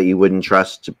backup that you wouldn't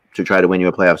trust to try to win you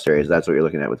a playoff series, that's what you're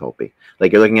looking at with Holtby.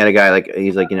 Like you're looking at a guy like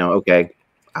he's like okay,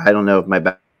 I don't know if my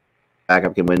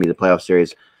backup can win me the playoff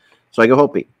series. So I go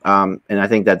Holtby, and I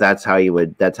think that's how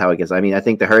it gets. I mean, I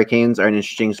think the Hurricanes are an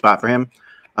interesting spot for him,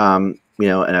 and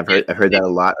I've heard that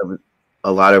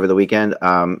a lot over the weekend.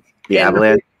 The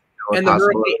Avalanche and the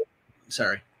Hurricanes.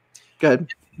 Sorry,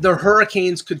 good. The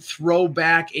Hurricanes could throw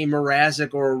back a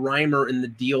Mrazek or a Reimer in the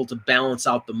deal to balance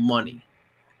out the money.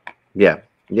 Yeah.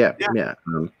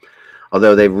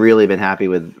 Although they've really been happy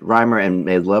with Reimer and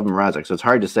they love Mrazek, so it's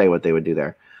hard to say what they would do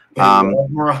there. They love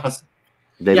Mrazek.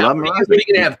 They love Mrazek. What are you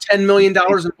going to have, $10 million in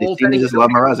goaltending? They just love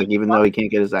Mrazek, even though he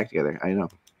can't get his act together. I know.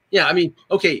 Yeah, I mean,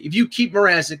 okay, if you keep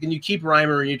Mrazek and you keep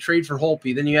Reimer and you trade for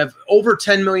Holtby, then you have over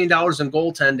 $10 million in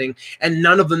goaltending and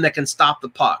none of them that can stop the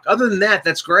puck. Other than that,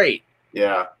 that's great.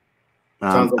 Yeah.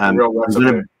 I'm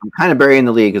kind of burying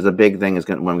the league because the big thing is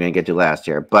what I'm going to get to last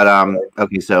year. But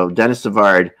okay, so David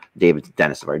Savard. Dennis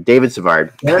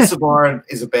Savard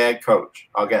is a bad coach.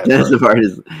 I'll get it. Dennis Savard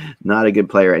is not a good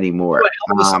player anymore.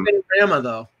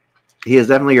 Though. He is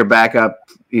definitely your backup.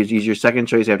 He's your second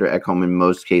choice after Ekholm in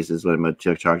most cases when I'm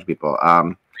talking to people.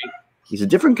 He's a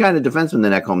different kind of defenseman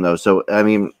than Ekholm, though. So I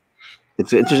mean,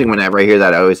 it's interesting whenever I hear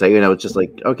that. I always say, it's just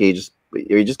like, okay,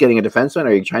 are you just getting a defenseman, or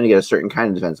are you trying to get a certain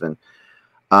kind of defenseman?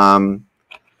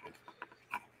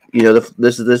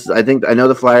 This. I think I know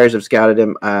the Flyers have scouted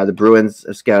him. The Bruins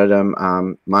have scouted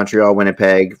him. Montreal,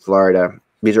 Winnipeg, Florida.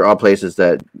 These are all places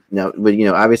that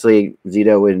obviously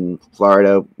Zito in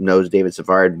Florida knows David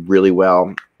Savard really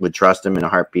well. Would trust him in a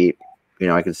heartbeat.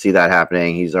 I could see that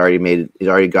happening. He's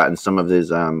already gotten some of his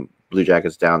Blue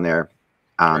Jackets down there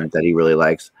that he really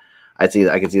likes. I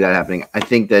can see that happening. I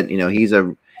think that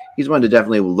he's one to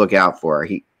definitely look out for.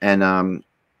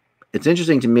 It's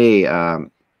interesting to me.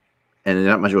 And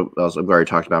not much else. We've already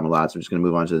talked about him a lot, so I'm just going to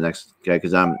move on to the next guy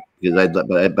because I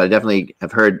definitely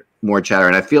have heard more chatter,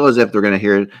 and I feel as if they're going to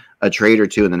hear a trade or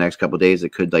two in the next couple of days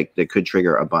that could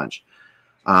trigger a bunch.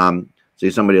 So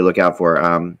somebody to look out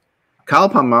for. Kyle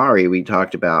Palmieri we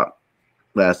talked about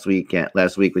last week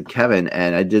with Kevin,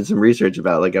 and I did some research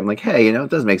about I'm like, hey, it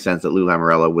does make sense that Lou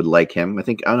Lamoriello would like him. I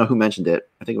don't know who mentioned it.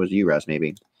 I think it was you, Russ,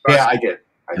 maybe. Yeah, I did.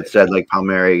 It said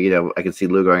Palmieri. I could see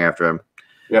Lou going after him.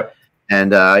 Yep.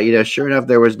 And, sure enough,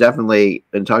 there was definitely,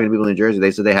 in talking to people in New Jersey,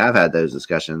 they said they have had those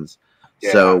discussions.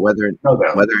 Yeah, so whether or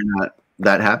not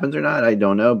that happens or not, I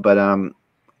don't know. But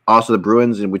also the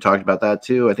Bruins, and we talked about that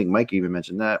too. I think Mike even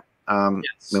mentioned that when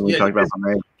we talked about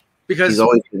Palmieri. Because he's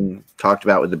always been talked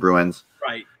about with the Bruins.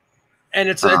 Right. And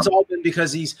it's all been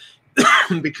because he's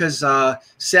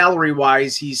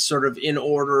salary-wise, he's sort of in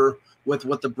order with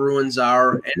what the Bruins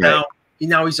are. And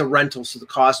now he's a rental, so the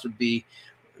cost would be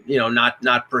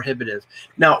not prohibitive.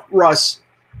 Now, Russ,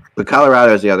 but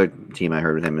Colorado is the other team I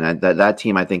heard with him, and that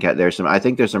team I think there's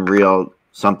some real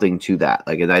something to that.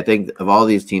 And I think of all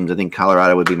these teams, I think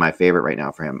Colorado would be my favorite right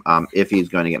now for him if he's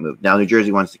going to get moved. Now, New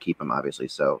Jersey wants to keep him, obviously,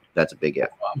 so that's a big if.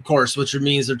 Of course, which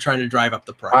means they're trying to drive up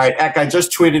the price. All right, Eck, I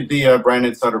just tweeted the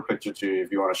Brandon Sutter picture to you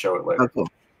if you want to show it later. Oh, cool.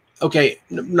 Okay,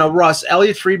 now, Russ,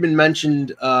 Elliot Friedman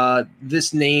mentioned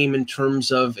this name in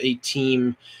terms of a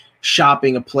team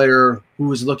shopping a player who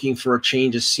was looking for a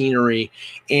change of scenery.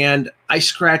 And I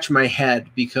scratch my head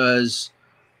because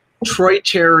Troy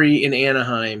Terry in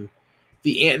Anaheim,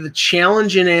 the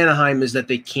challenge in Anaheim is that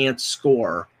they can't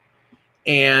score.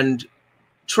 And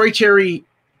Troy Terry,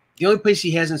 the only place he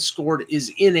hasn't scored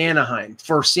is in Anaheim.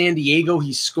 For San Diego,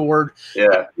 he scored. Yeah.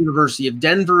 At the University of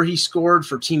Denver, he scored.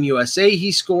 For Team USA,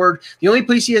 he scored. The only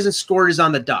place he hasn't scored is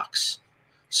on the Ducks.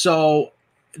 So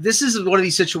this is one of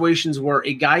these situations where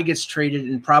a guy gets traded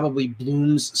and probably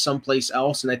blooms someplace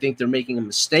else, and I think they're making a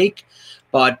mistake.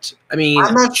 But, I mean –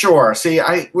 I'm not sure. See,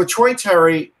 with Troy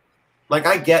Terry, like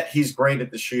I get he's great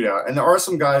at the shootout, and there are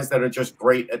some guys that are just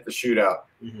great at the shootout.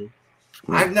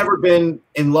 I've never been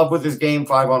in love with his game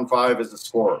 5-on-5 as a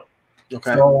scorer.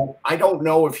 Okay. So I don't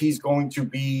know if he's going to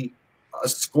be a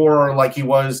scorer like he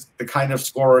was the kind of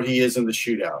scorer he is in the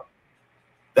shootout.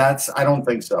 I don't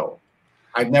think so.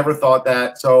 I've never thought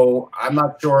that. So I'm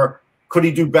not sure. Could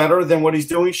he do better than what he's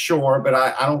doing? Sure. But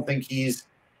I don't think he's,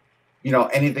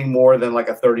 anything more than like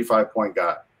a 35-point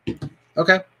guy.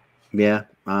 Okay. Yeah.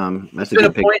 That's a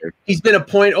good picture. He's been a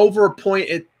point over a point.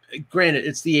 Granted,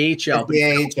 it's the AHL.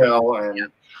 It's the AHL.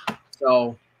 And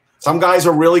so some guys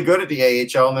are really good at the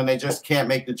AHL and then they just can't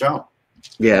make the jump.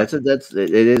 Yeah, it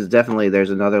is definitely, there's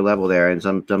another level there, and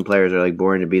some players are like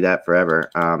born to be that forever.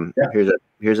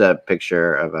 Here's a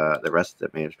picture of the rest of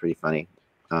it. Man, it's pretty funny.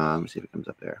 See if it comes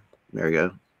up there. There we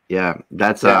go. Yeah,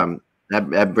 that's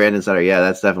that Brandon Sutter. Yeah,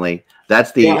 that's definitely I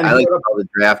like the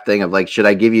draft thing of like, should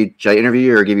I interview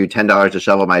you or give you $10 to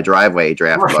shovel my driveway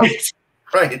draft book?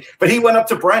 Right. But he went up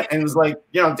to Brent and was like,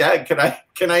 Dad,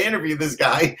 can I interview this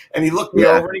guy? And he looked me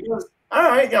over and he goes, all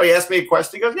right. He asked me a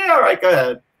question. He goes, yeah, all right, go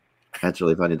ahead. That's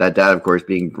really funny. That dad, of course,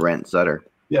 being Brent Sutter.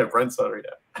 Yeah, Brent Sutter,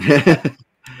 yeah.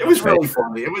 It was really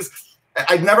funny.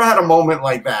 I've never had a moment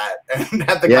like that. And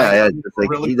had the guy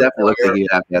he definitely looks like he'd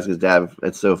have to ask his dad.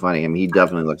 It's so funny. I mean, he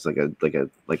definitely looks like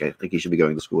he should be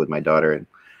going to school with my daughter. And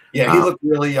he looked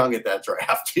really young at that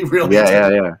draft. He really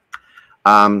did.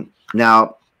 Yeah.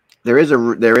 Now there is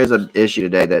a issue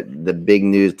today that the big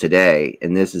news today,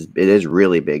 and it is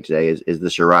really big today, is the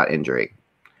Sherratt injury.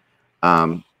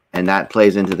 And that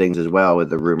plays into things as well with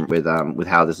the rumor with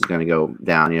how this is going to go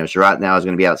down. Sherratt now is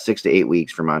going to be out 6 to 8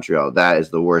 weeks for Montreal. That is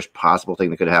the worst possible thing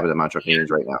that could have happened to Montreal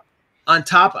Canadiens right now. On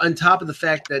top of the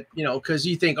fact that because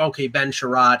you think, okay, Ben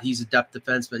Sherratt, he's a depth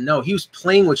defenseman. No, he was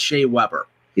playing with Shea Weber.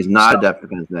 He's not a depth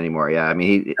defenseman anymore. Yeah, I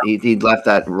mean he left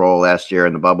that role last year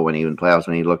in the bubble when he was in playoffs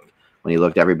when he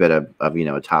looked every bit of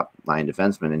a top line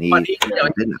defenseman, and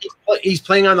he's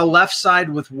playing on the left side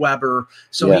with Weber,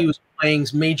 so he was playing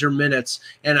major minutes.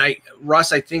 And I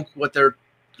think what they're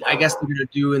going to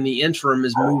do in the interim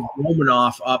is move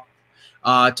Romanoff up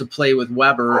to play with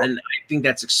Weber, and I think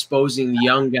that's exposing the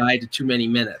young guy to too many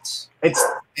minutes.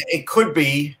 It could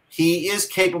be. He is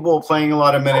capable of playing a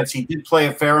lot of minutes. He did play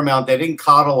a fair amount. They didn't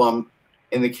coddle him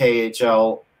in the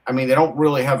KHL. I mean, they don't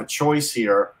really have a choice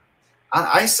here.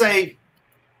 I say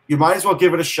you might as well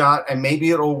give it a shot, and maybe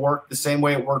it'll work the same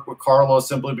way it worked with Carlos,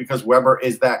 simply because Weber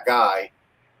is that guy,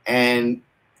 and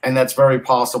that's very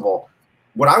possible.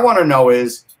 What I want to know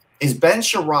is Ben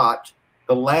Sherratt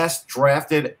the last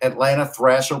drafted Atlanta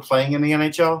Thrasher playing in the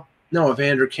NHL? No,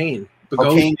 Evander Kane.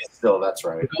 Kane is still, that's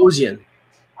right. Bogosian.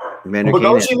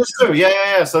 Bogosian is too.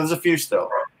 Yeah. So there's a few still.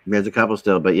 There's a couple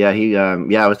still, but he I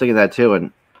was thinking that too,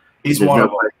 and he's one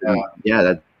of them.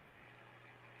 That.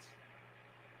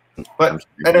 But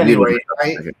at any rate,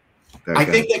 I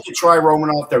think they could try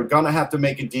Romanoff. They're going to have to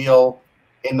make a deal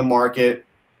in the market.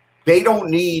 They don't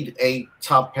need a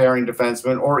top pairing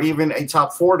defenseman or even a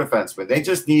top four defenseman. They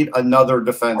just need another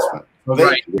defenseman. So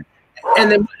right.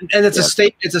 And it's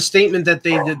a statement that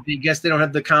they guess they don't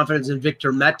have the confidence in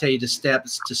Victor Mete to step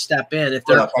in. If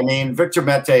they're, I mean, Victor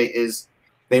Mete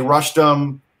they rushed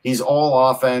him. He's all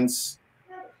offense.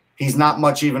 He's not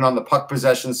much even on the puck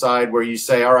possession side where you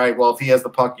say, all right, well, if he has the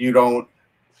puck, you don't.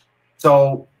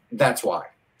 So that's why.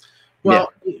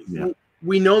 Well,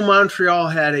 we know Montreal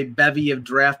had a bevy of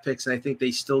draft picks, and I think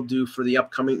they still do for the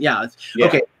upcoming.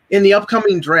 Okay. In the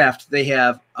upcoming draft, they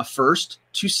have a first,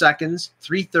 2 seconds,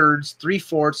 3 thirds, 3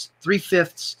 fourths, 3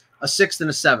 fifths, a sixth, and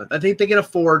a seventh. I think they can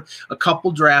afford a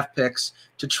couple draft picks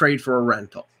to trade for a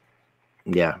rental.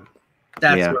 Yeah.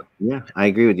 I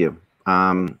agree with you.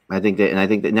 I think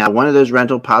that now one of those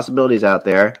rental possibilities out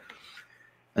there,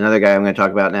 another guy I'm going to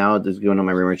talk about now, this is going on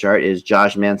my rumor chart, is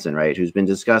Josh Manson, right? Who's been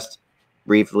discussed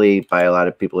briefly by a lot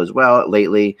of people as well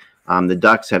lately. The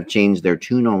Ducks have changed their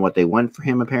tune on what they want for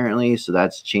him, apparently. So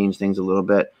that's changed things a little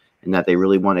bit, and that they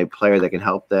really want a player that can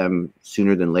help them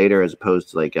sooner than later, as opposed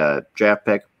to like a draft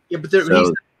pick. Yeah, but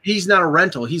he's not a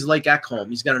rental. He's like Ekholm.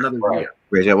 He's got another year.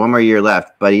 He's got one more year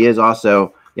left, but he is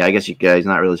also, I guess he's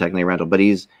not really technically a rental, but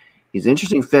he's an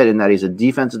interesting fit in that he's a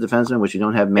defensive defenseman, which you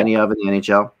don't have many of in the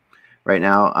NHL right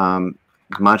now.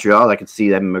 Montreal, I could see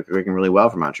them working really well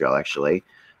for Montreal, actually.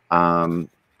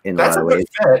 That's a good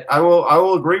fit. I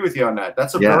will agree with you on that.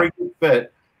 That's a very good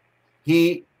fit.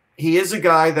 He is a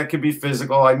guy that could be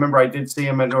physical. I remember I did see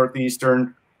him at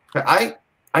Northeastern. I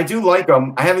do like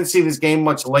him. I haven't seen his game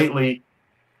much lately,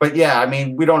 but I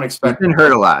mean, we don't expect. He's been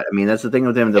hurt a lot. I mean, that's the thing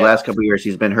with him. The last couple of years,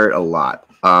 he's been hurt a lot.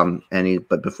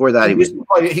 But before that,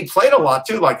 he played a lot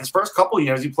too. Like his first couple of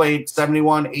years, he played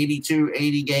 71, 82,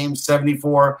 80 games,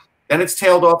 74. Then it's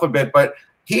tailed off a bit, but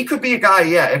he could be a guy.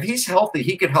 Yeah, if he's healthy,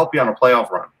 he could help you on a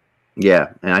playoff run.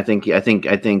 Yeah, and I think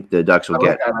the Ducks will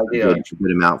get a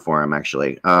good amount for him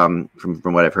actually. From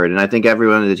what I've heard, and I think every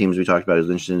one of the teams we talked about is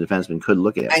interested in defenseman could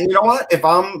look at it. And you know what? If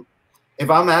I'm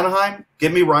Anaheim,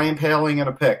 give me Ryan Poehling and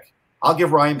a pick. I'll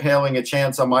give Ryan Poehling a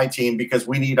chance on my team because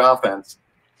we need offense.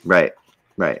 Right.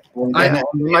 And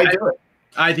we might do it.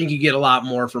 I think you get a lot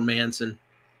more from Manson.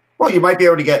 Well, you might be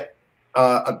able to get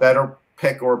a better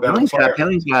pick or a better player.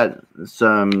 Poehling's got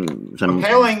some.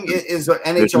 Poehling is an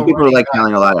NHL. There's some people who like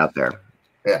Poehling a lot out there.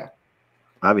 Yeah,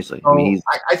 obviously. So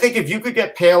I think if you could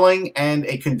get Poehling and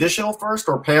a conditional first,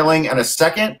 or Poehling and a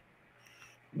second,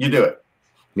 you do it.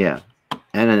 Yeah,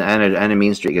 and a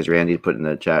mean streak, as Randy put in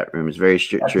the chat room, is very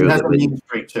true. That's a mean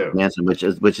streak too. Manson, which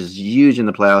is huge in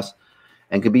the playoffs,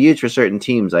 and could be huge for certain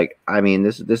teams. Like, I mean,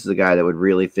 this is a guy that would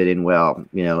really fit in well,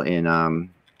 in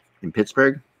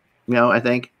Pittsburgh. I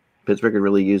think Pittsburgh could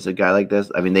really use a guy like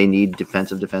this. I mean, they need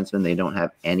defensive defensemen. They don't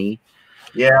have any.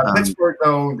 Yeah, Pittsburgh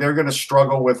though, they're going to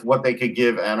struggle with what they could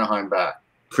give Anaheim back.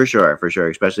 For sure.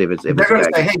 Especially if they're going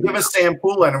to say, "Hey, give us Sam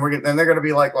Poulin," and they're going to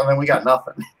be like, "Well, then we got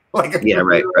nothing."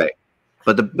 Right.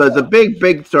 But the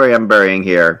big story I'm burying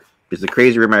here is the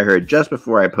crazy rumor I heard just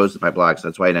before I posted my blog. So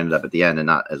that's why it ended up at the end and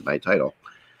not as my title.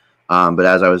 But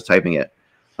as I was typing it,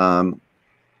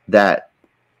 that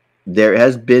there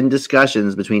has been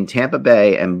discussions between Tampa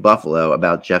Bay and Buffalo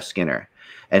about Jeff Skinner,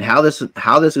 and how this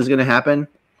is going to happen.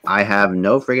 I have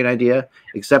no friggin' idea,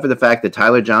 except for the fact that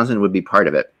Tyler Johnson would be part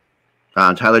of it.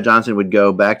 Tyler Johnson would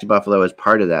go back to Buffalo as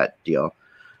part of that deal,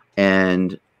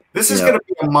 and this is going to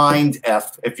be a mind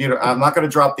F. I'm not going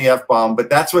to drop the F bomb,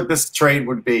 but that's what this trade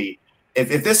would be.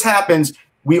 If this happens,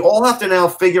 we all have to now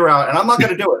figure out, and I'm not going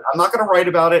to do it. I'm not going to write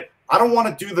about it. I don't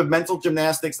want to do the mental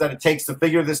gymnastics that it takes to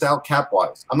figure this out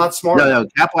cap-wise. I'm not smart. No,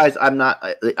 cap-wise, I'm not.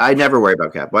 I never worry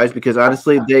about cap-wise because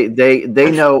honestly,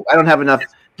 they know I don't have enough.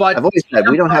 But I've always said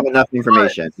we don't have enough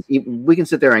information. We can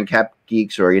sit there and Cap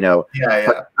Geeks or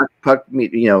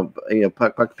Puckpedia,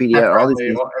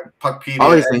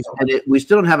 all these things, and we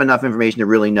still don't have enough information to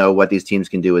really know what these teams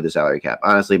can do with the salary cap.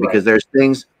 Honestly, because there's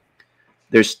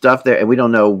stuff there, and we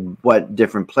don't know what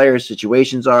different players'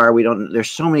 situations are.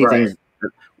 There's so many things,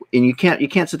 and you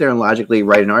can't sit there and logically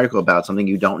write an article about something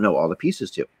you don't know all the pieces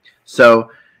to.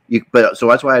 So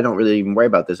that's why I don't really even worry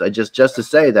about this. I just to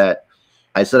say that.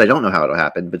 I said I don't know how it'll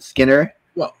happen, but Skinner,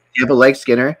 Tampa likes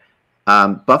Skinner.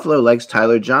 Buffalo likes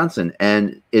Tyler Johnson,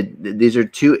 and these are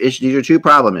two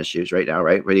problem issues right now,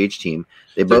 right? For each team,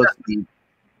 they both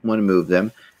want to move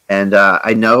them, and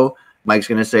I know Mike's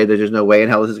going to say that there's no way in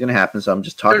hell this is going to happen, so I'm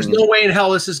just talking. There's no way in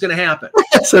hell this is going to happen.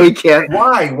 So he can't.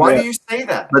 Why? Why do you say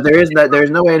that? But there's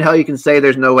no way in hell you can say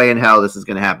there's no way in hell this is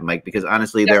going to happen, Mike, because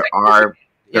honestly, there are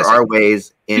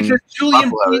ways in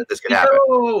Buffalo that this could happen.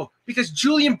 Because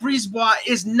Julien Brisebois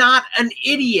is not an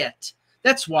idiot.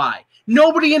 That's why.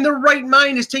 Nobody in their right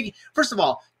mind is taking. First of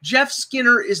all, Jeff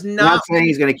Skinner is not. I'm not saying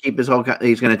he's going to keep his whole.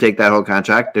 He's going to take that whole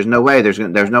contract. There's no way. There's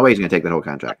no way he's going to take that whole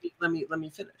contract. Let me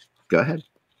finish. Go ahead.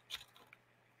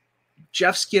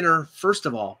 Jeff Skinner, first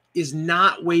of all, is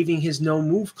not waiving his no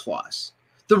move clause.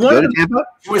 The one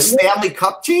to a Stanley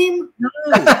Cup team. No.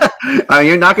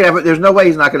 You're not going to. There's no way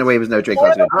he's not going to waive his no trade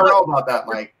clause. I don't know about that,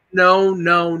 Mike.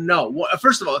 No.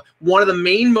 First of all, one of the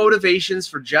main motivations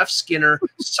for Jeff Skinner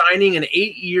signing an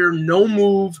 8-year,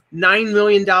 no-move, $9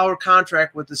 million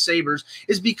contract with the Sabres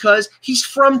is because he's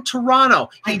from Toronto.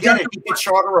 He can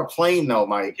charter a plane, though,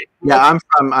 Mike. Yeah,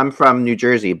 I'm from New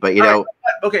Jersey, but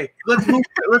Okay, let's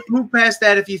move past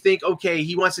that. If you think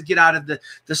he wants to get out of the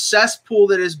cesspool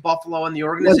that is Buffalo and the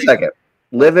organization. 1 second.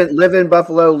 Live in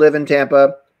Buffalo, live in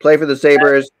Tampa, play for the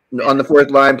Sabres on the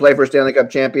fourth line, play for a Stanley Cup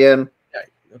champion.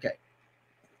 Okay.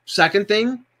 Second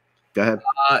thing. Go ahead.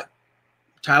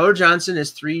 Tyler Johnson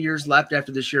has 3 years left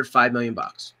after this year, $5 million.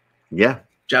 Yeah.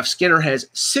 Jeff Skinner has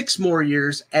 6 more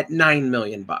years at $9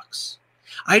 million.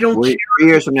 I don't care. 3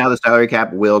 years from now, the salary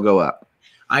cap will go up.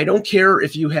 I don't care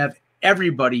if you have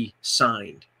everybody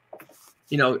signed.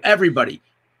 Everybody.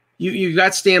 You've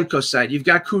got Stamkos signed. You've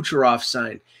got Kucherov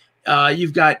signed.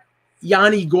 You've got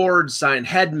Yanni Gord signed,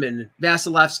 Hedman,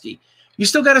 Vasilevsky. You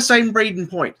still got to sign Braden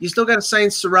Point. You still got to sign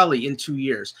Cirelli in 2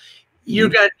 years. You're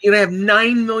going to have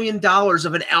 $9 million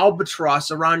of an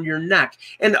albatross around your neck.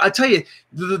 And I tell you,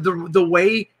 the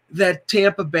way that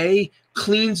Tampa Bay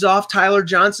cleans off Tyler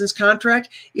Johnson's contract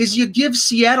is you give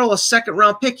Seattle a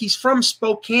second-round pick. He's from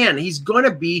Spokane. He's going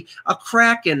to be a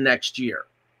Kraken next year.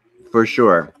 For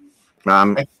sure.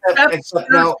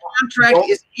 Except now, contract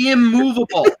is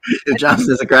immovable. If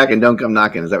Johnson's a Kraken, don't come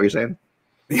knocking. Is that what you're saying?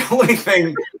 The only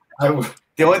thing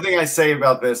I say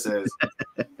about this is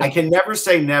I can never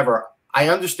say never. I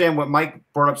understand what Mike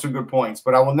brought up some good points,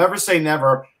 but I will never say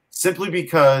never simply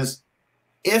because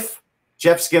if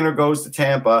Jeff Skinner goes to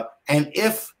Tampa and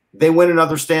if they win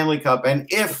another Stanley Cup and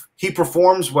if he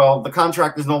performs well, the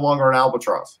contract is no longer an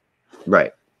albatross.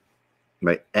 Right.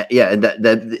 Right. Yeah. And that's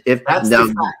the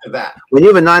fact of that. When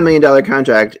you have a $9 million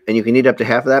contract and you can eat up to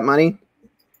half of that money,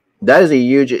 that is a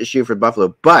huge issue for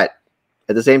Buffalo. But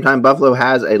at the same time, Buffalo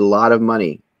has a lot of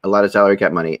money, a lot of salary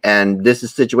cap money, and this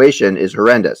situation is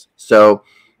horrendous. So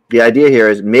the idea here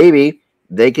is maybe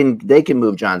they can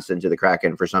move Johnston to the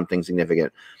Kraken for something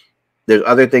significant. There's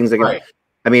other things that can. Right.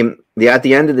 I mean, at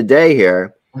the end of the day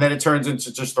here. And then it turns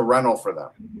into just a rental for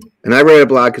them. And I wrote a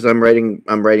blog because I'm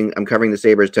covering the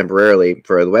Sabres temporarily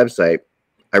for the website.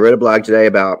 I wrote a blog today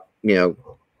about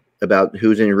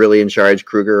who's really in charge,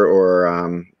 Kruger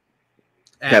or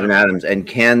Kevin Adams, and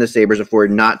can the Sabres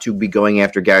afford not to be going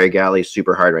after Gary Galley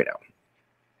super hard right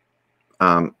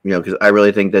now? Because I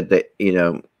really think that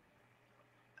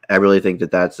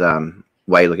that's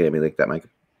why are you looking at me like that, Mike?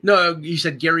 No, you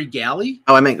said Gary Galley?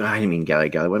 Oh, I didn't mean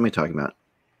Galley. What am I talking about?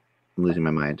 I'm losing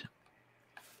my mind.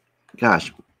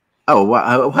 Gosh. Oh,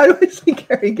 why do I say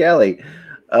Gary Galley?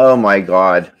 Oh my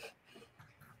God.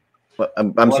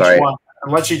 I'm sorry.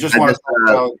 Unless you just want to talk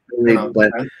about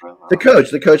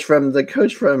the coach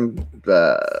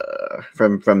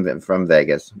from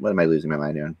Vegas. What am I losing my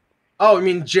mind on? Oh, I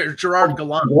mean Gerard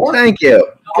Gallant. Thank you.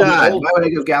 God, why would I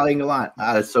go Galley and Gallant?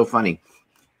 That's so funny.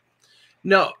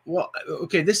 No, well,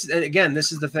 okay. This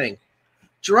is the thing.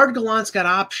 Gerard Gallant's got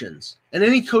options, and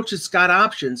any coach that's got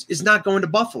options is not going to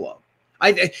Buffalo.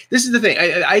 This is the thing.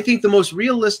 I think the most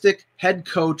realistic head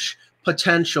coach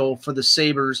potential for the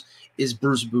Sabres is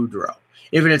Bruce Boudreau.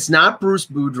 If it's not Bruce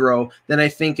Boudreau, then I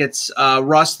think it's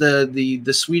Russ,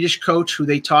 the Swedish coach who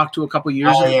they talked to a couple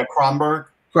years ago. Yeah, Kronberg.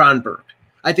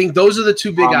 I think those are the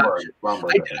two big options.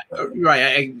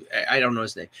 Right. I don't know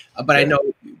his name, but I know.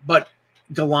 But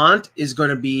Gallant is going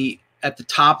to be at the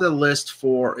top of the list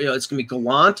for, it's going to be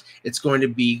Gallant. It's going to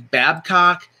be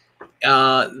Babcock,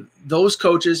 those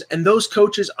coaches. And those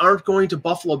coaches aren't going to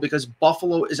Buffalo because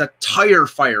Buffalo is a tire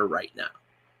fire right now.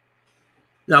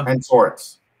 And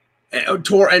Torts.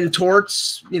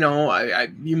 Torts,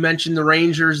 you mentioned the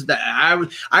Rangers. That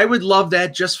I would love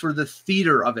that just for the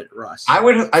theater of it, Russ.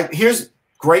 Here's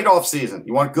great off season.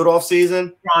 You want good off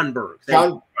season? Kronberg.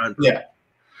 Yeah.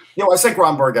 I said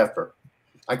Kronberg after.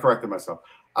 I corrected myself.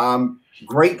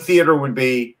 Great theater would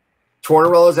be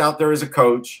Tortorella's out there as a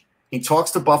coach. He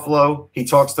talks to Buffalo. He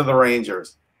talks to the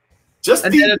Rangers.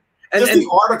 The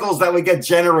articles that would get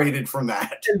generated from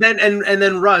that. And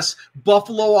then Russ,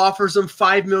 Buffalo offers him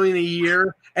 $5 million a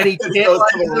year, and he can't.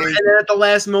 And then at the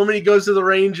last moment, he goes to the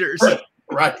Rangers.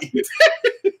 Right.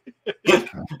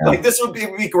 This would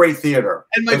be great theater.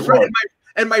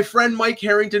 And my friend Mike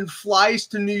Harrington flies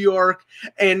to New York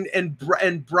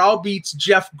and browbeats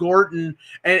Jeff Gordon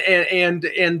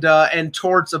and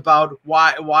Torts about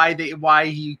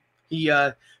why he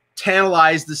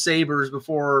tantalized the Sabres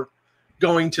before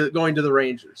going to the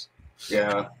Rangers.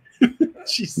 Yeah.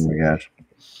 Jeez. Oh my gosh.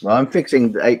 Well, I'm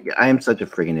fixing. I am such a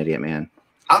freaking idiot, man.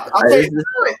 I'll tell you, it's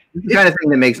the kind of thing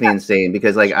that makes me insane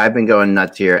because I've been going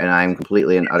nuts here and I'm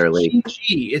completely and utterly.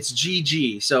 It's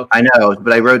GG. So I know,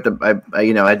 but I wrote I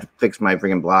had to fix my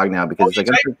freaking blog now because you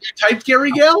typed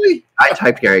Gary Galley. I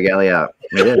typed Gary Galley out.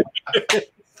 I did.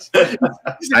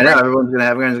 I know everyone's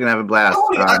gonna have a blast.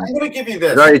 I'm gonna give you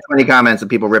this. There's already 20 comments of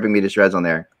people ripping me to shreds on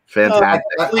there. Fantastic.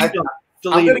 I'm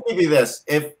gonna give you this.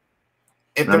 If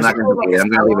I'm not gonna delete it. I'm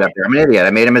gonna leave it up there. I'm an idiot. I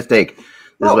made a mistake.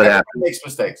 Everyone makes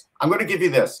mistakes. I'm going to give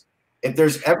you this. If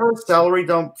there's ever a salary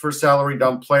dump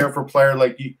player for player,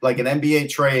 like an NBA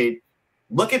trade,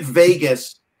 look at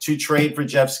Vegas to trade for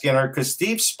Jeff Skinner because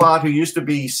Steve Spott, who used to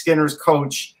be Skinner's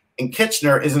coach in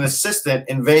Kitchener, is an assistant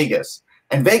in Vegas.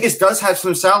 And Vegas does have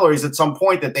some salaries at some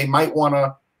point that they might want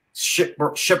to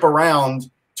ship around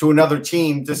to another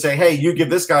team to say, hey, you give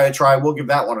this guy a try, we'll give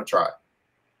that one a try.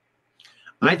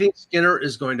 I think Skinner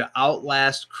is going to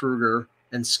outlast Kruger,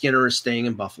 and Skinner is staying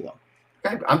in Buffalo.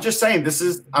 Okay, I'm just saying this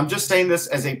as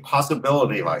a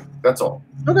possibility. That's all.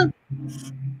 Okay.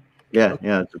 Yeah,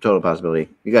 it's a total possibility.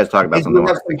 You guys talk about something. We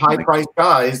have some high-priced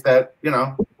guys that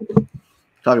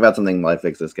Talk about something while I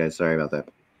fix this, guys. Sorry about that.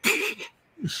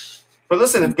 But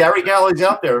listen, if Gary Galley's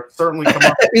out there, certainly come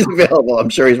up. He's available. I'm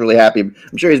sure he's really happy.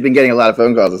 I'm sure he's been getting a lot of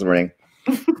phone calls this morning.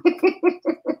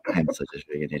 I'm such a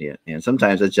freaking idiot. And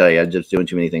sometimes I tell you, I'm just doing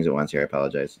too many things at once here. I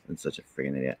apologize. I'm such a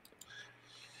freaking idiot.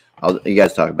 You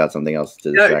guys talk about something else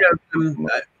to distract.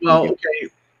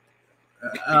 Okay.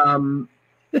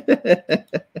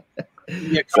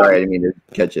 Sorry, I didn't mean to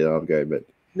catch you off guard, but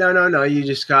No. You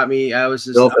just got me. I was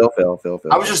just Phil.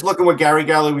 I was just looking what Gary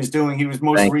Galley was doing. He was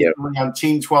most recently on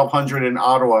Team 1200 in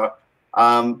Ottawa.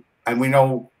 And we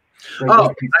know.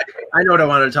 Oh, I know what I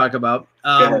wanted to talk about.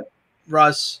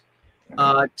 Russ,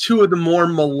 two of the more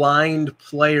maligned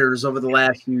players over the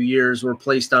last few years were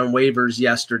placed on waivers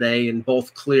yesterday and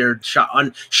both cleared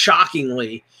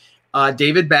shockingly.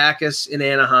 David Backes in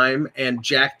Anaheim and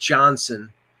Jack Johnson,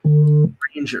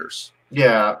 Rangers.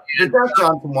 Yeah, the Jack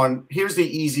Johnson one, here's the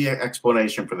easy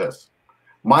explanation for this.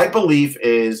 My belief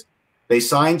is they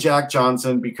signed Jack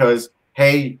Johnson because,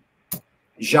 hey,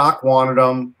 Jacques wanted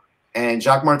him and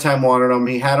Jacques Martin wanted him.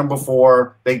 He had him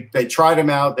before. They tried him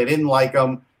out. They didn't like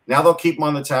him. Now they'll keep him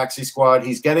on the taxi squad.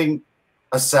 He's getting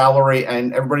a salary,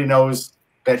 and everybody knows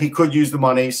that he could use the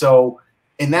money. So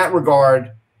in that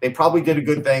regard, they probably did a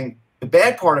good thing. The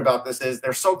bad part about this is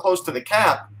they're so close to the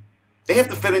cap, they have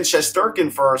to fit in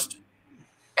Shesterkin first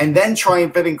and then try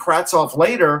and fit in Kravtsov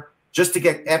later just to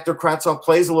get after Kravtsov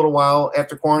plays a little while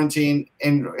after quarantine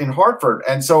in Hartford.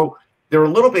 And so they're a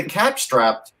little bit cap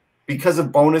strapped because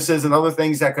of bonuses and other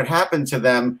things that could happen to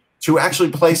them to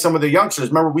actually play some of the youngsters.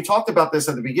 Remember, we talked about this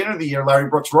at the beginning of the year. Larry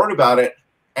Brooks wrote about it,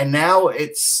 and now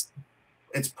it's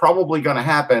probably going to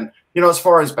happen. You know, as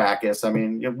far as Backes, I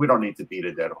mean, we don't need to beat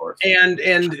a dead horse. And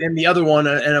the other one,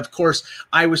 and of course,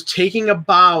 I was taking a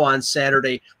bow on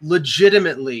Saturday,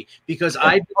 legitimately, because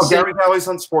Gary Galley's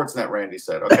on Sportsnet. Randy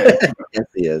said, "Okay, yes,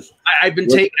 he is." I've been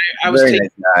taking.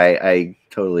 I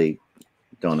totally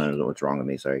don't know what's wrong with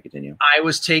me. Sorry, continue. I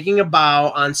was taking a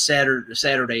bow on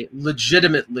Saturday,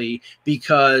 legitimately,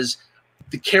 because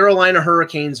the Carolina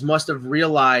Hurricanes must have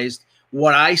realized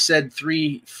what I said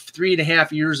three and a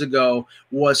half years ago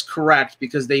was correct,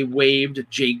 because they waived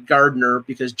Jake Gardiner,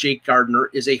 because Jake Gardiner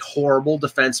is a horrible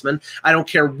defenseman. I don't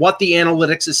care what the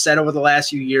analytics has said over the last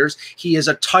few years. He is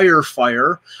a tire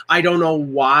fire. I don't know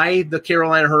why the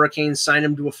Carolina Hurricanes signed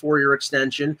him to a 4-year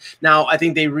extension. Now, I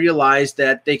think they realized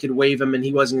that they could waive him and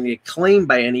he wasn't going to get claimed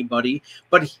by anybody.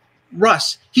 But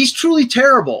Russ, he's truly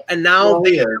terrible. And now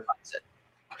they realize it.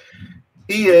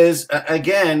 He is,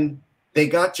 again, they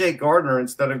got Jake Gardiner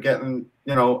instead of getting,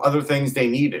 other things they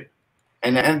needed.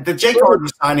 And the Jake Gardiner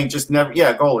signing just never,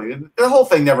 goalie. The whole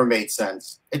thing never made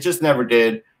sense. It just never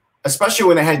did, especially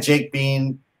when they had Jake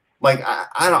Bean. Like,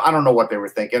 I don't know what they were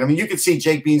thinking. I mean, you could see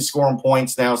Jake Bean scoring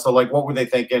points now. So, like, what were they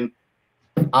thinking?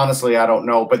 Honestly, I don't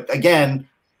know. But, again,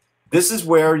 this is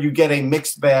where you get a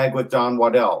mixed bag with Don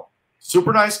Waddell.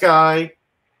 Super nice guy.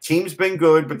 Team's been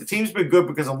good, but the team's been good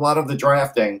because of a lot of the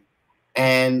drafting.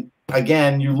 And,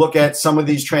 again, you look at some of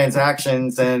these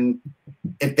transactions, and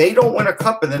if they don't win a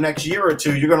cup in the next year or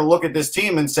two, you're going to look at this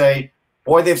team and say,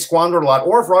 boy, they've squandered a lot.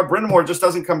 Or if Rod Brind'Amour just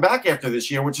doesn't come back after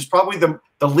this year, which is probably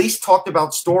the least talked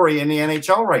about story in the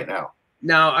NHL right now.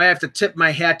 Now, I have to tip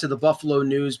my hat to the Buffalo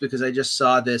News, because I just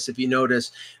saw this. If you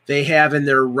notice, they have in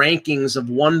their rankings of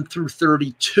 1 through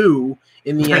 32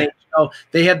 in the NHL,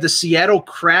 they have the Seattle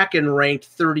Kraken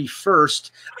ranked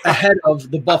 31st ahead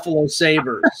of the Buffalo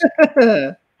Sabres.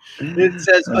 It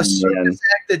says a service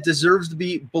act that deserves to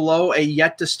be below a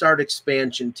yet-to-start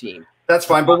expansion team. That's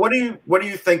fine, but what do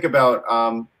you think about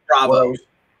Bravo?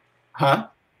 Huh?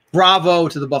 Bravo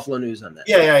to the Buffalo News on that.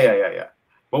 Yeah.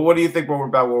 But what do you think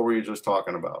about what we were just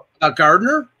talking about?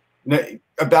 Gardner?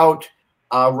 About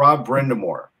Rod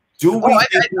Brind'Amour.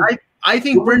 I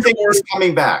think Brind'Amour is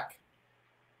coming back.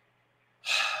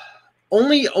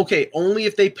 Only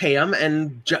if they pay him,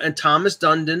 and Thomas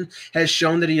Dundon has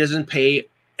shown that he doesn't pay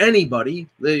anybody.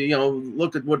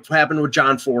 Look at what happened with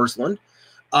John Forsland.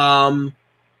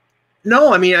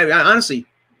 No, I mean, I honestly,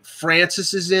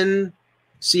 Francis is in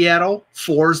Seattle.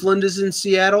 Forsland is in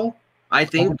Seattle. I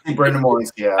think Brind'Amour in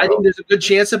Seattle. I think there's a good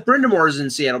chance that Brind'Amour is in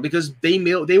Seattle, because they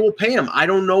will pay him. I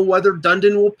don't know whether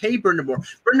Dundon will pay Brind'Amour.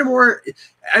 Brind'Amour,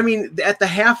 I mean, at the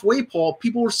halfway poll,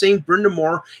 people were saying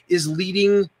Brind'Amour is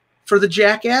leading for the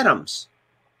Jack Adams.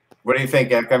 What do you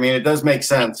think, Eck? I mean, it does make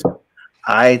sense.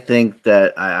 I think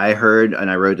that I heard, and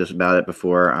I wrote this about it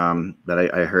before, that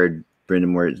I heard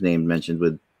Brind'Amour's name mentioned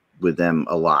with them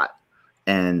a lot,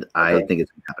 and I think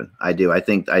it's going to happen. I do. I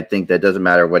think that doesn't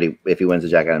matter if he wins the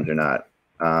Jack Adams or not.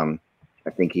 I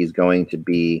think he's going to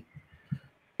be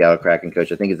Seattle Kraken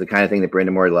coach. I think it's the kind of thing that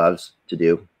Brind'Amour loves to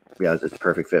do. Yeah, it's a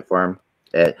perfect fit for him.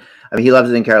 I mean, he loves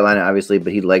it in Carolina, obviously,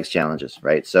 but he likes challenges,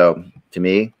 right? So to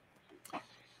me,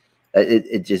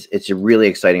 it's a really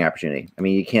exciting opportunity. I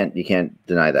mean, you can't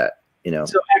deny that.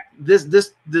 So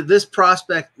this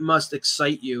prospect must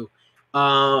excite you.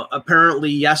 Apparently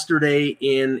yesterday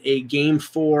in a Game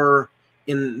 4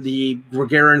 in the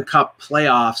Gagarin Cup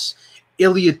playoffs,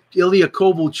 Ilya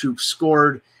Kovalchuk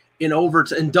scored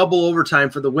in double overtime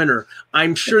for the winner.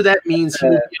 I'm sure that means he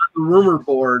will be on the rumor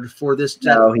board for this.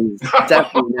 No, he's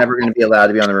definitely never going to be allowed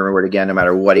to be on the rumor board again, no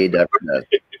matter what he does.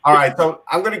 All right, so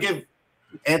I'm going to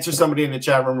answer somebody in the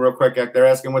chat room real quick. They're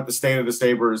asking what the state of the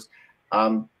Sabres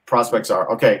prospects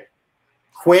are. Okay,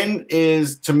 Quinn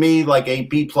is to me like a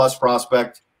B+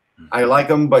 prospect. I like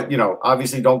him, but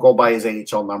obviously don't go by his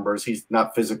AHL numbers. He's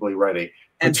not physically ready.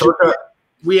 And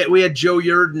we had Joe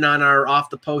Yurden on our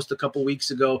Off the Post a couple weeks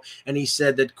ago, and he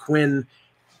said that Quinn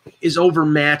is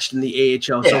overmatched in the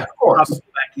AHL. Yeah, so of course. Go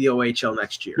back to the OHL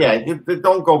next year. Yeah,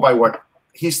 don't go by what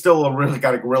he's still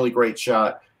got a really great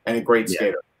shot and a great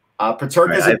skater.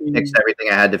 Paterka's I fixed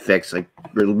everything I had to fix. Like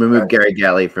remove Gary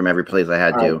Galley from every place I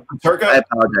had to. Paterka, I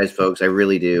apologize, folks. I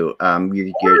really do.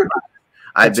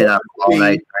 I've been up all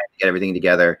night trying to get everything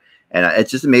together, and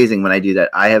it's just amazing when I do that.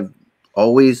 I have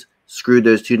always screwed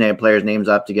those two players' names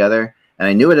up together, and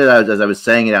I knew it as I was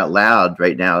saying it out loud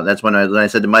right now. That's when I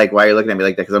said to Mike, "Why are you looking at me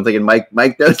like that?" Because I'm thinking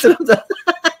Mike knows it.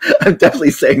 I'm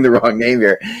definitely saying the wrong name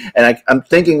here, and I'm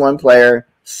thinking one player,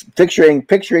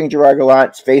 picturing Gerard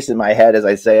Gallant's face in my head as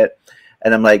I say it,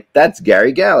 and I'm like, "That's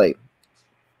Gary Galley."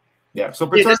 Yeah, so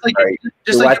just like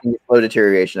watching the slow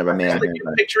deteration of a man. Like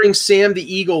you're picturing Sam the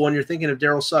Eagle when you're thinking of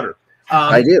Daryl Sutter.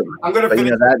 I do. I'm going to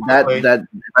finish that.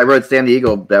 If I wrote Sam the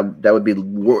Eagle,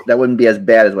 that wouldn't be as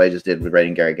bad as what I just did with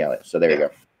writing Gary Galley. So there you go.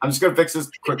 I'm just going to fix this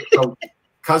quick. So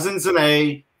Cousins an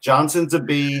A, Johnson's a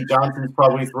B. Johnson's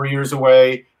probably 3 years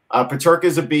away.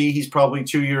 Paterka's a B. He's probably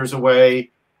 2 years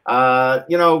away.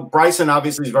 Bryson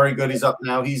obviously is very good. He's up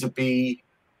now. He's a B.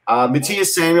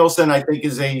 Matthias Samuelsson, I think,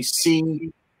 is a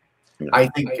C. I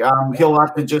think he'll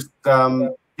have to just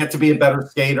get to be a better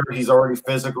skater. He's already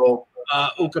physical.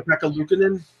 Ukko-Pekka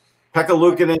Luukkonen. Pekka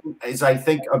Luukkonen is, I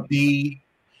think, a B.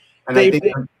 And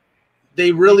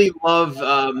they really love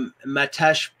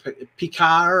Matesh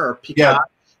Pekar. Yeah,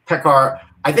 Pekar.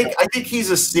 I think he's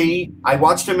a C. I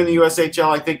watched him in the USHL.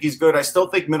 I think he's good. I still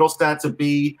think Middlestat's a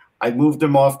B. I moved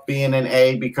him off being an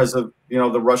A because of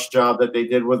the rush job that they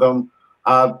did with him.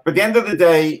 But at the end of the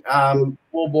day,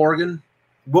 Will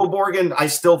Borgen, I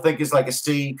still think is like a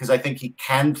C because I think he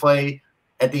can play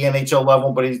at the NHL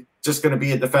level, but he's just going to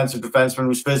be a defensive defenseman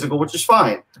who's physical, which is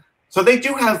fine. So they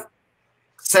do have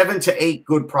 7 to 8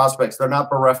 good prospects. They're not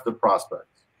bereft of prospects.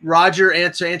 Roger,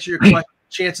 answer your question.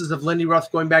 Chances of Lindy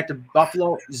Ruff going back to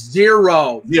Buffalo?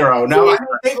 0. No,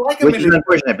 they like him. Which is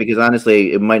unfortunate because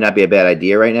honestly, it might not be a bad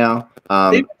idea right now.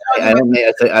 I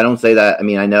don't say that. I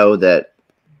mean, I know that.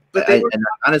 And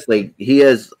honestly, he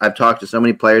is. I've talked to so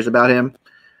many players about him,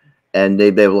 and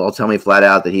they will all tell me flat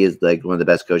out that he is like one of the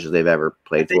best coaches they've ever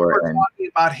played for. Were talking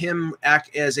about him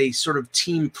act as a sort of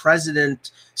team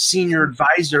president, senior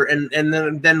advisor, and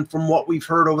then from what we've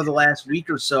heard over the last week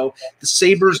or so, the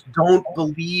Sabres don't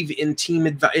believe in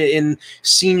in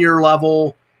senior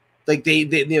level. Like they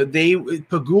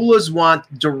Pagulas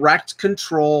want direct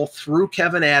control through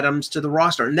Kevin Adams to the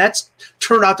roster, and that's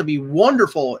turned out to be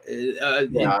wonderful.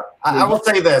 I will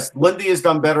say this: Lindy has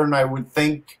done better than I would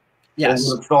think. Yes,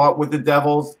 would have thought with the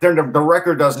Devils. The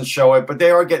record doesn't show it, but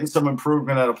they are getting some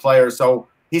improvement out of players, so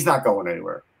he's not going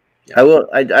anywhere. I will.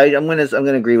 I'm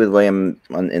gonna agree with William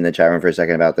in the chat room for a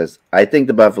second about this. I think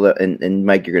the Buffalo and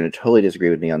Mike, you're gonna totally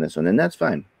disagree with me on this one, and that's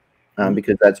fine,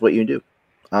 because that's what you do.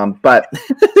 But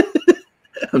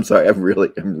I'm sorry, I'm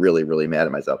really mad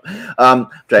at myself. Trying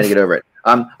to get over it.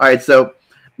 All right, so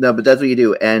no, but that's what you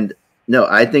do, and no,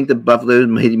 I think the Buffalo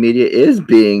media is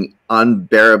being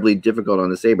unbearably difficult on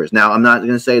the Sabres. Now, I'm not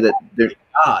going to say that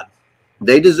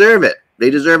they deserve it. They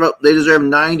deserve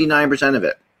 99% of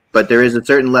it. But there is a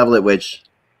certain level at which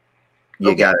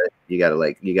you gotta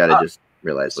just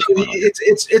realize what's going on.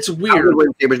 It's weird. Where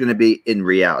the Sabres going to be in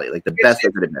reality, like the best they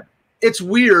could have been. It's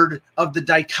weird of the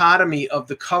dichotomy of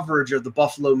the coverage of the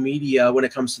Buffalo media when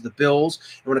it comes to the Bills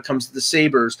and when it comes to the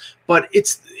Sabres. But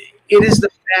it is the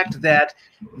fact that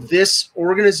this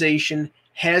organization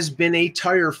has been a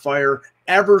tire fire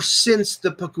ever since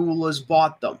the Pagulas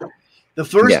bought them.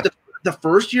 The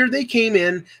first year they came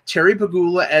in, Terry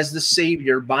Pagula as the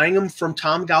savior, buying them from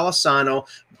Tom Golisano,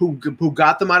 who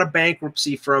got them out of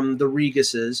bankruptcy from the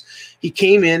Regases. He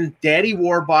came in, Daddy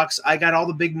Warbucks, I got all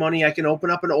the big money, I can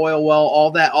open up an oil well, all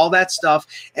that stuff,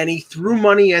 and he threw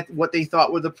money at what they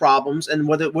thought were the problems. And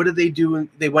what did they do?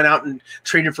 They went out and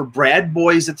traded for Brad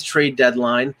Boyes at the trade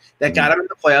deadline that got him in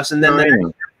the playoffs, and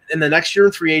then in the next year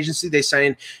in free agency, they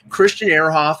signed Christian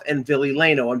Ehrhoff and Billy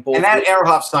Leno. And that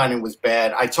Ehrhoff signing was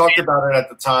bad. I talked about it at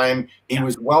the time. He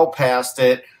was well past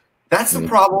it. That's the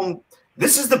problem.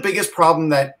 This is the biggest problem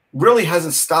that really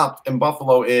hasn't stopped in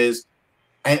Buffalo is,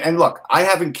 and look, I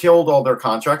haven't killed all their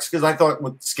contracts because I thought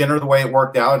with Skinner, the way it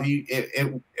worked out,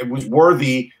 it was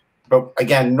worthy But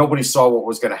again, nobody saw what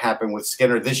was going to happen with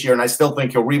Skinner this year, and I still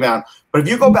think he'll rebound. But if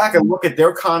you go back and look at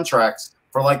their contracts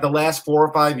for like the last 4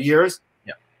 or 5 years,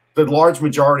 the large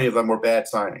majority of them were bad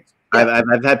signings.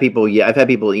 I've had people, I've had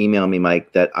people email me,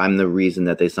 Mike, that I'm the reason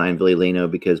that they signed Billy Leno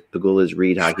because Pagulas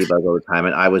read Hockey Buzz all the time,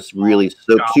 and I was really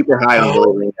super high on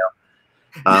Billy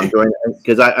Leno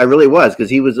because I really was because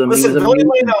he was. Listen, Billy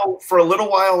Leno for a little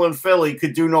while in Philly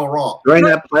could do no wrong. During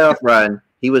that playoff run,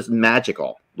 he was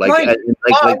magical.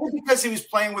 Because he was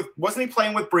playing with, wasn't he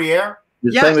playing with Briere? He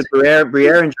was playing with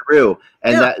Briere and Giroux,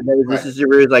 and this is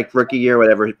Giroux's like rookie year,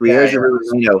 whatever. Briere, Giroux,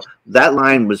 that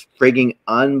line was frigging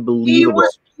unbelievable. He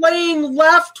was playing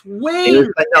left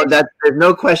wing. There's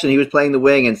no question he was playing the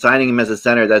wing and signing him as a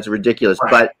center. That's ridiculous.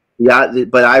 Right.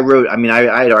 But I wrote. I mean,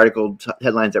 I had article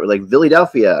headlines that were like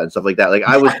Philadelphia and stuff like that. Like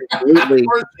I was completely. Of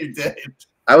course you did.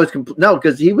 I was no,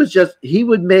 because he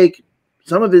would make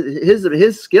some of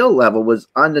his skill level was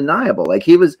undeniable. Like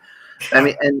he was. I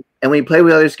mean, and when he played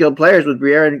with other skilled players with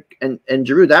Briere and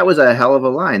Giroux, that was a hell of a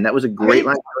line. That was a great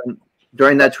line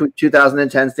during that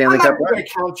 2010 Stanley Cup. I'm going to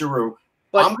count Giroux.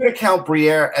 I'm going to count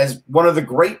Briere as one of the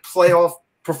great playoff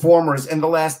performers in the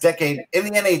last decade in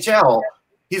the NHL.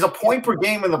 He's a point per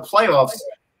game in the playoffs.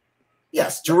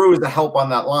 Yes, Giroux is a help on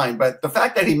that line, but the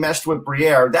fact that he meshed with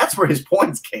Briere, that's where his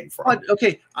points came from.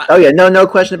 Okay. No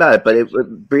question about it.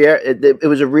 But Briere, it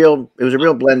was a real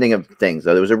blending of things.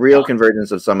 So there was a real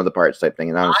convergence of some of the parts type thing.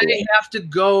 And honestly, I have to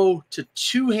go to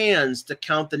two hands to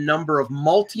count the number of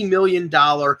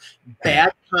multi-million-dollar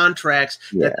bad contracts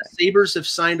that the Sabres have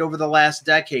signed over the last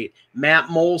decade. Matt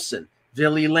Molson,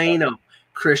 Billy Leno,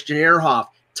 Christian Ehrhoff,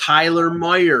 Tyler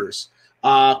Myers,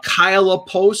 Kyle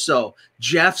Oposo,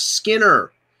 Jeff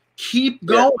Skinner. Keep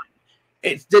going.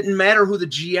 It didn't matter who the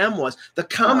GM was. The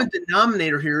common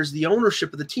denominator here is the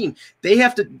ownership of the team. They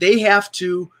have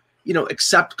to,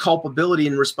 accept culpability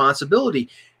and responsibility.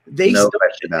 No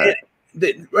question about it.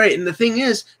 Right. And the thing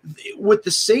is, with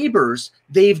the Sabres,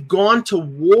 they've gone to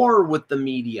war with the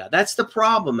media. That's the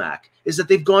problem, Mac, is that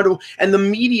they've gone to, and the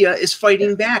media is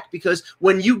fighting back because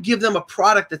when you give them a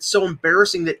product that's so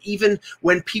embarrassing that even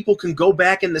when people can go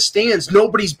back in the stands,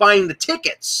 nobody's buying the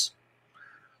tickets.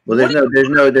 Well, there's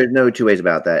no two ways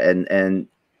about that. And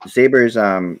Sabres,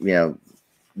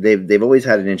 they've always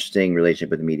had an interesting relationship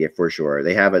with the media for sure.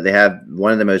 They have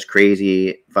one of the most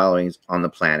crazy followings on the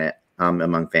planet.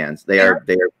 Among fans, they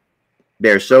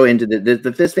are so into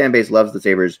this fan base loves the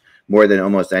Sabres more than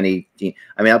almost any team.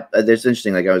 I mean, there's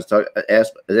interesting. Like I was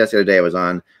asked the other day, I was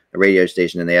on a radio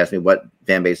station and they asked me what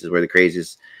fan bases were the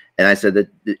craziest, and I said that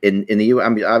in the U. I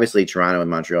mean, obviously Toronto and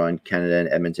Montreal and Canada and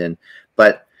Edmonton,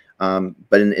 but in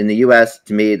the U.S.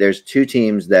 to me, there's two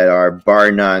teams that are bar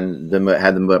none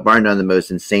the most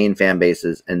insane fan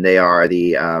bases, and they are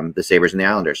the Sabres and the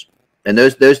Islanders. And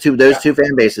those two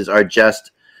fan bases are just.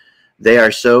 They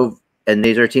are and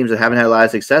these are teams that haven't had a lot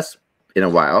of success in a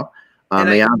while.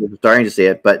 The Islanders are starting to see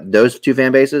it, but those two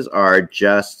fan bases are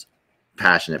just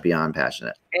passionate, beyond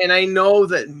passionate. And I know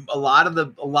that a lot of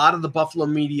the Buffalo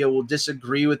media will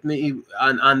disagree with me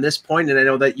on this point, and I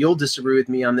know that you'll disagree with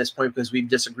me on this point because we've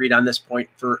disagreed on this point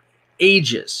for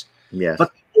ages. Yes.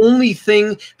 But the only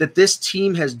thing that this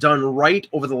team has done right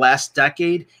over the last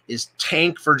decade is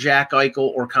tank for Jack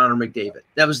Eichel or Connor McDavid.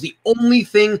 That was the only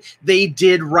thing they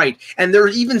did right. And they're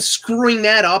even screwing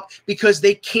that up because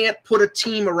they can't put a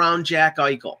team around Jack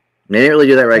Eichel. They didn't really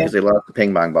do that right because they lost the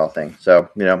ping pong ball thing. So,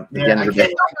 at the end of the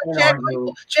day,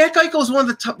 Jack Eichel is one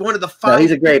of the five. No,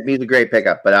 he's a great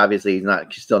pickup, but obviously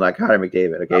he's still not Connor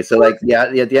McDavid. Okay, so at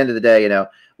the end of the day,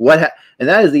 and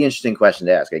that is the interesting question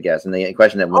to ask, I guess, and the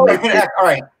question that will make. All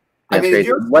right. I mean,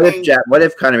 what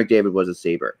if Connor McDavid was a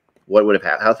Sabre? What would have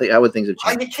happened? How would things have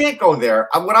changed? You can't go there.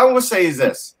 What I will say is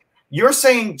this: you're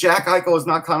saying Jack Eichel is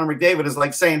not Connor McDavid is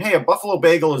like saying, "Hey, a Buffalo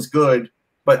bagel is good,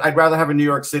 but I'd rather have a New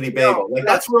York City bagel."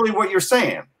 That's really what you're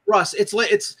saying, Russ. It's like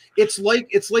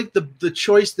the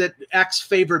choice that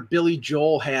ex-favorite Billy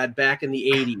Joel had back in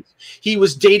the '80s. He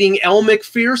was dating Elle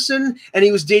McPherson, and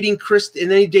he was dating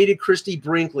and then he dated Christy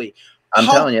Brinkley. I'm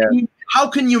telling you, how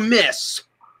can you miss?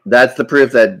 That's the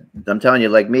proof that I'm telling you.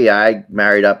 Like me, I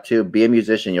married up to be a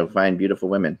musician. You'll find beautiful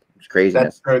women. It's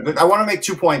craziness. That's good. I want to make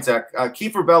 2 points, Zach.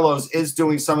 Kiefer Bellows is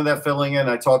doing some of that filling in.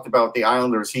 I talked about the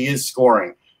Islanders. He is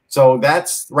scoring. So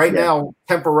that's now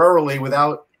temporarily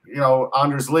without,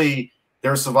 Anders Lee,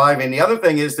 they're surviving. The other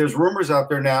thing is there's rumors out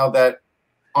there now that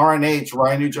RNH,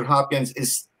 Ryan Nugent-Hopkins,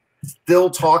 is still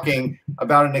talking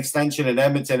about an extension in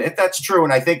Edmonton. If that's true,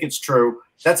 and I think it's true,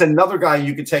 that's another guy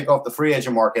you could take off the free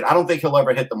agent market. I don't think he'll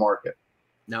ever hit the market.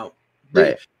 No.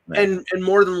 Right. And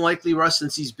more than likely, Russ,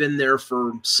 since he's been there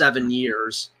for 7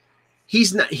 years,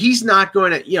 he's not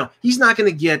going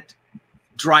to get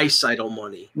Draisaitl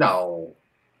money. No.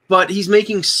 But he's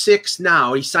making 6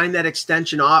 now. He signed that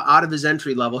extension out of his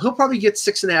entry level. He'll probably get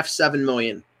 6.5, 7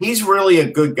 million. He's really a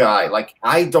good guy. Like,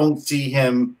 I don't see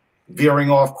him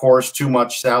veering off course too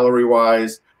much salary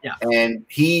wise. Yeah. And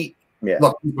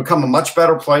look, he's become a much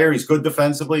better player. He's good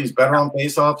defensively. He's better on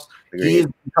faceoffs. He's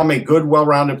become a good,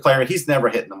 well-rounded player. He's never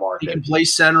hitting the market. He can play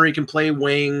center. He can play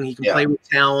wing. He can play with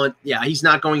talent. Yeah, he's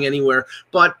not going anywhere.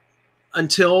 But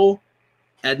until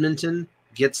Edmonton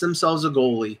gets themselves a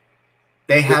goalie.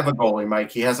 They have a goalie, Mike.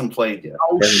 He hasn't played yet.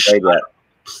 He hasn't played yet.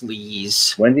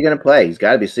 Please. When's he going to play? He's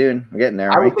got to be soon. We're getting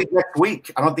there. I would think next week.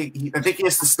 I think he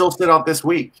has to still sit out this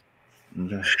week.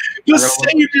 The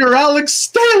savior,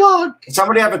 Alex Stalock.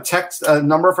 Somebody have a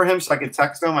number for him so I can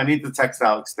text him? I need to text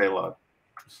Alex Stalock.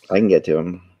 I can get to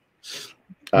him.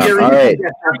 All right.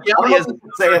 I don't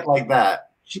say it like that.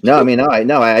 No, I mean,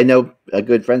 no, I know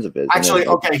good friends of his. Actually,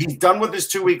 okay, he's done with his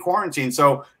 2-week quarantine,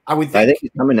 so I would think. I think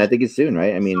he's coming. I think it's soon,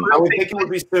 right? I mean, I would think it would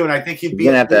be soon. I think he's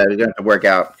gonna have to work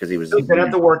out because he's gonna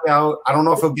have to work out. I don't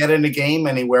know if he'll get in a game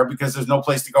anywhere because there's no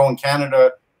place to go in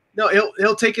Canada. No,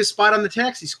 he'll take his spot on the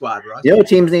taxi squad, Russ. You know what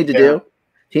teams need to do?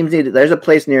 Teams need. There's a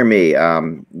place near me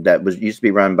that used to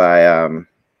be run by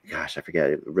gosh, I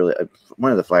forget. Really,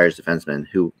 one of the Flyers defensemen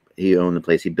who he owned the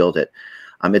place. He built it.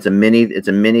 It's a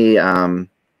mini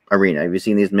arena. Have you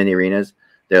seen these mini arenas?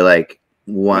 They're like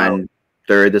 1/3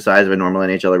 the size of a normal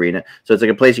NHL arena. So it's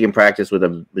like a place you can practice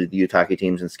with youth hockey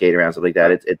teams and skate around, stuff like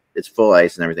that. It's full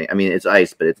ice and everything. I mean, it's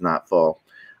ice, but it's not full.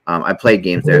 I played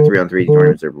games there, 3-on-3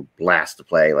 tournaments. They're a blast to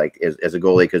play, like as a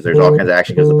goalie, because there's all kinds of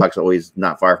action because the puck's always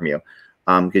not far from you,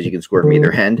 because you can score from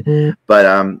either end. But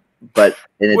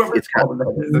it's kind of,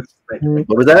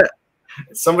 what was that?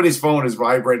 Somebody's phone is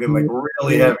vibrating like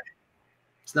really heavy.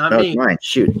 It's not me. It's mine.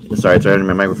 Shoot. Sorry, it's right in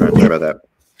my microphone. Sorry about that.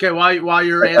 Okay, while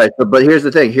you're but here's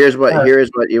the thing. Here's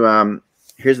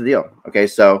the deal. Okay,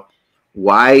 so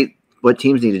what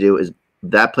teams need to do is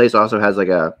that place also has like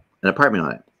an apartment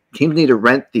on it. Teams need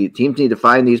to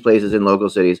find these places in local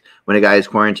cities when a guy is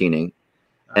quarantining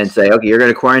and say, okay, you're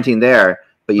going to quarantine there,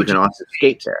 but you can also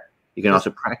skate there. You can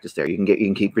also practice there. You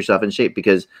can keep yourself in shape,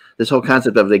 because this whole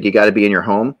concept of like you got to be in your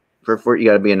home you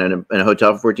got to be in a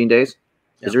hotel for 14 days.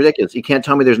 It's ridiculous. You can't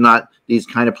tell me there's not these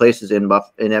kind of places in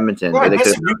Edmonton. Well, I guess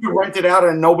if you could rent it out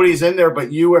and nobody's in there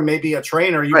but you and maybe a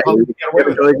trainer, you probably get away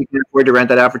with it. You can afford to rent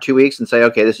that out for 2 weeks and say,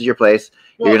 okay, this is your place.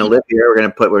 You're going to live here. We're going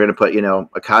to put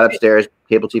a cot upstairs,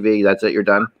 cable TV. That's it. You're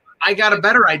done. I got a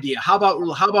better idea. How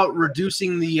about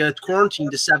reducing the quarantine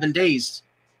to 7 days?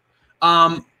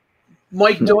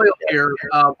 Mike Doyle here.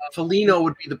 Foligno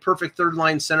would be the perfect third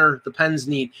line center the Pens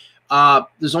need.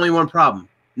 There's only one problem.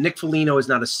 Nick Foligno is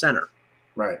not a center.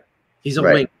 Right. He's a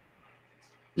wing.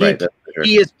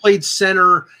 He has played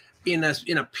center in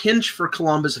a pinch for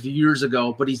Columbus a few years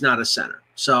ago, but he's not a center.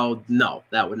 So no,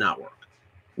 that would not work.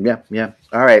 Yeah.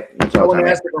 All right. I'm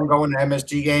going to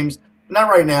MSG games. Not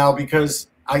right now, because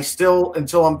I still,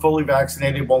 until I'm fully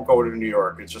vaccinated, won't go to New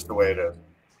York. It's just the way it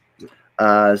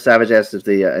is. Savage asked if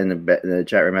in the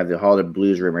chat room have the Hall of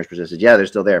Blues rumors persisted. Yeah, they're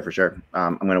still there for sure.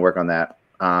 I'm going to work on that.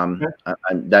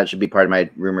 That should be part of my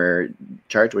rumor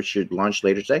chart, which should launch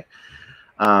later today.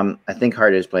 I think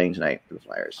Hart is playing tonight for the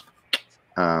Flyers.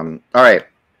 All right.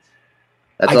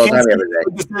 That's all the time we have today.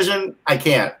 Decision, I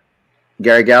can't.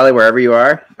 Gary Galley, wherever you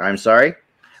are, I'm sorry.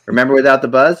 Remember, without the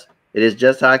buzz, it is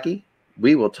just hockey.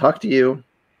 We will talk to you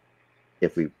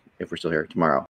if we're still here tomorrow.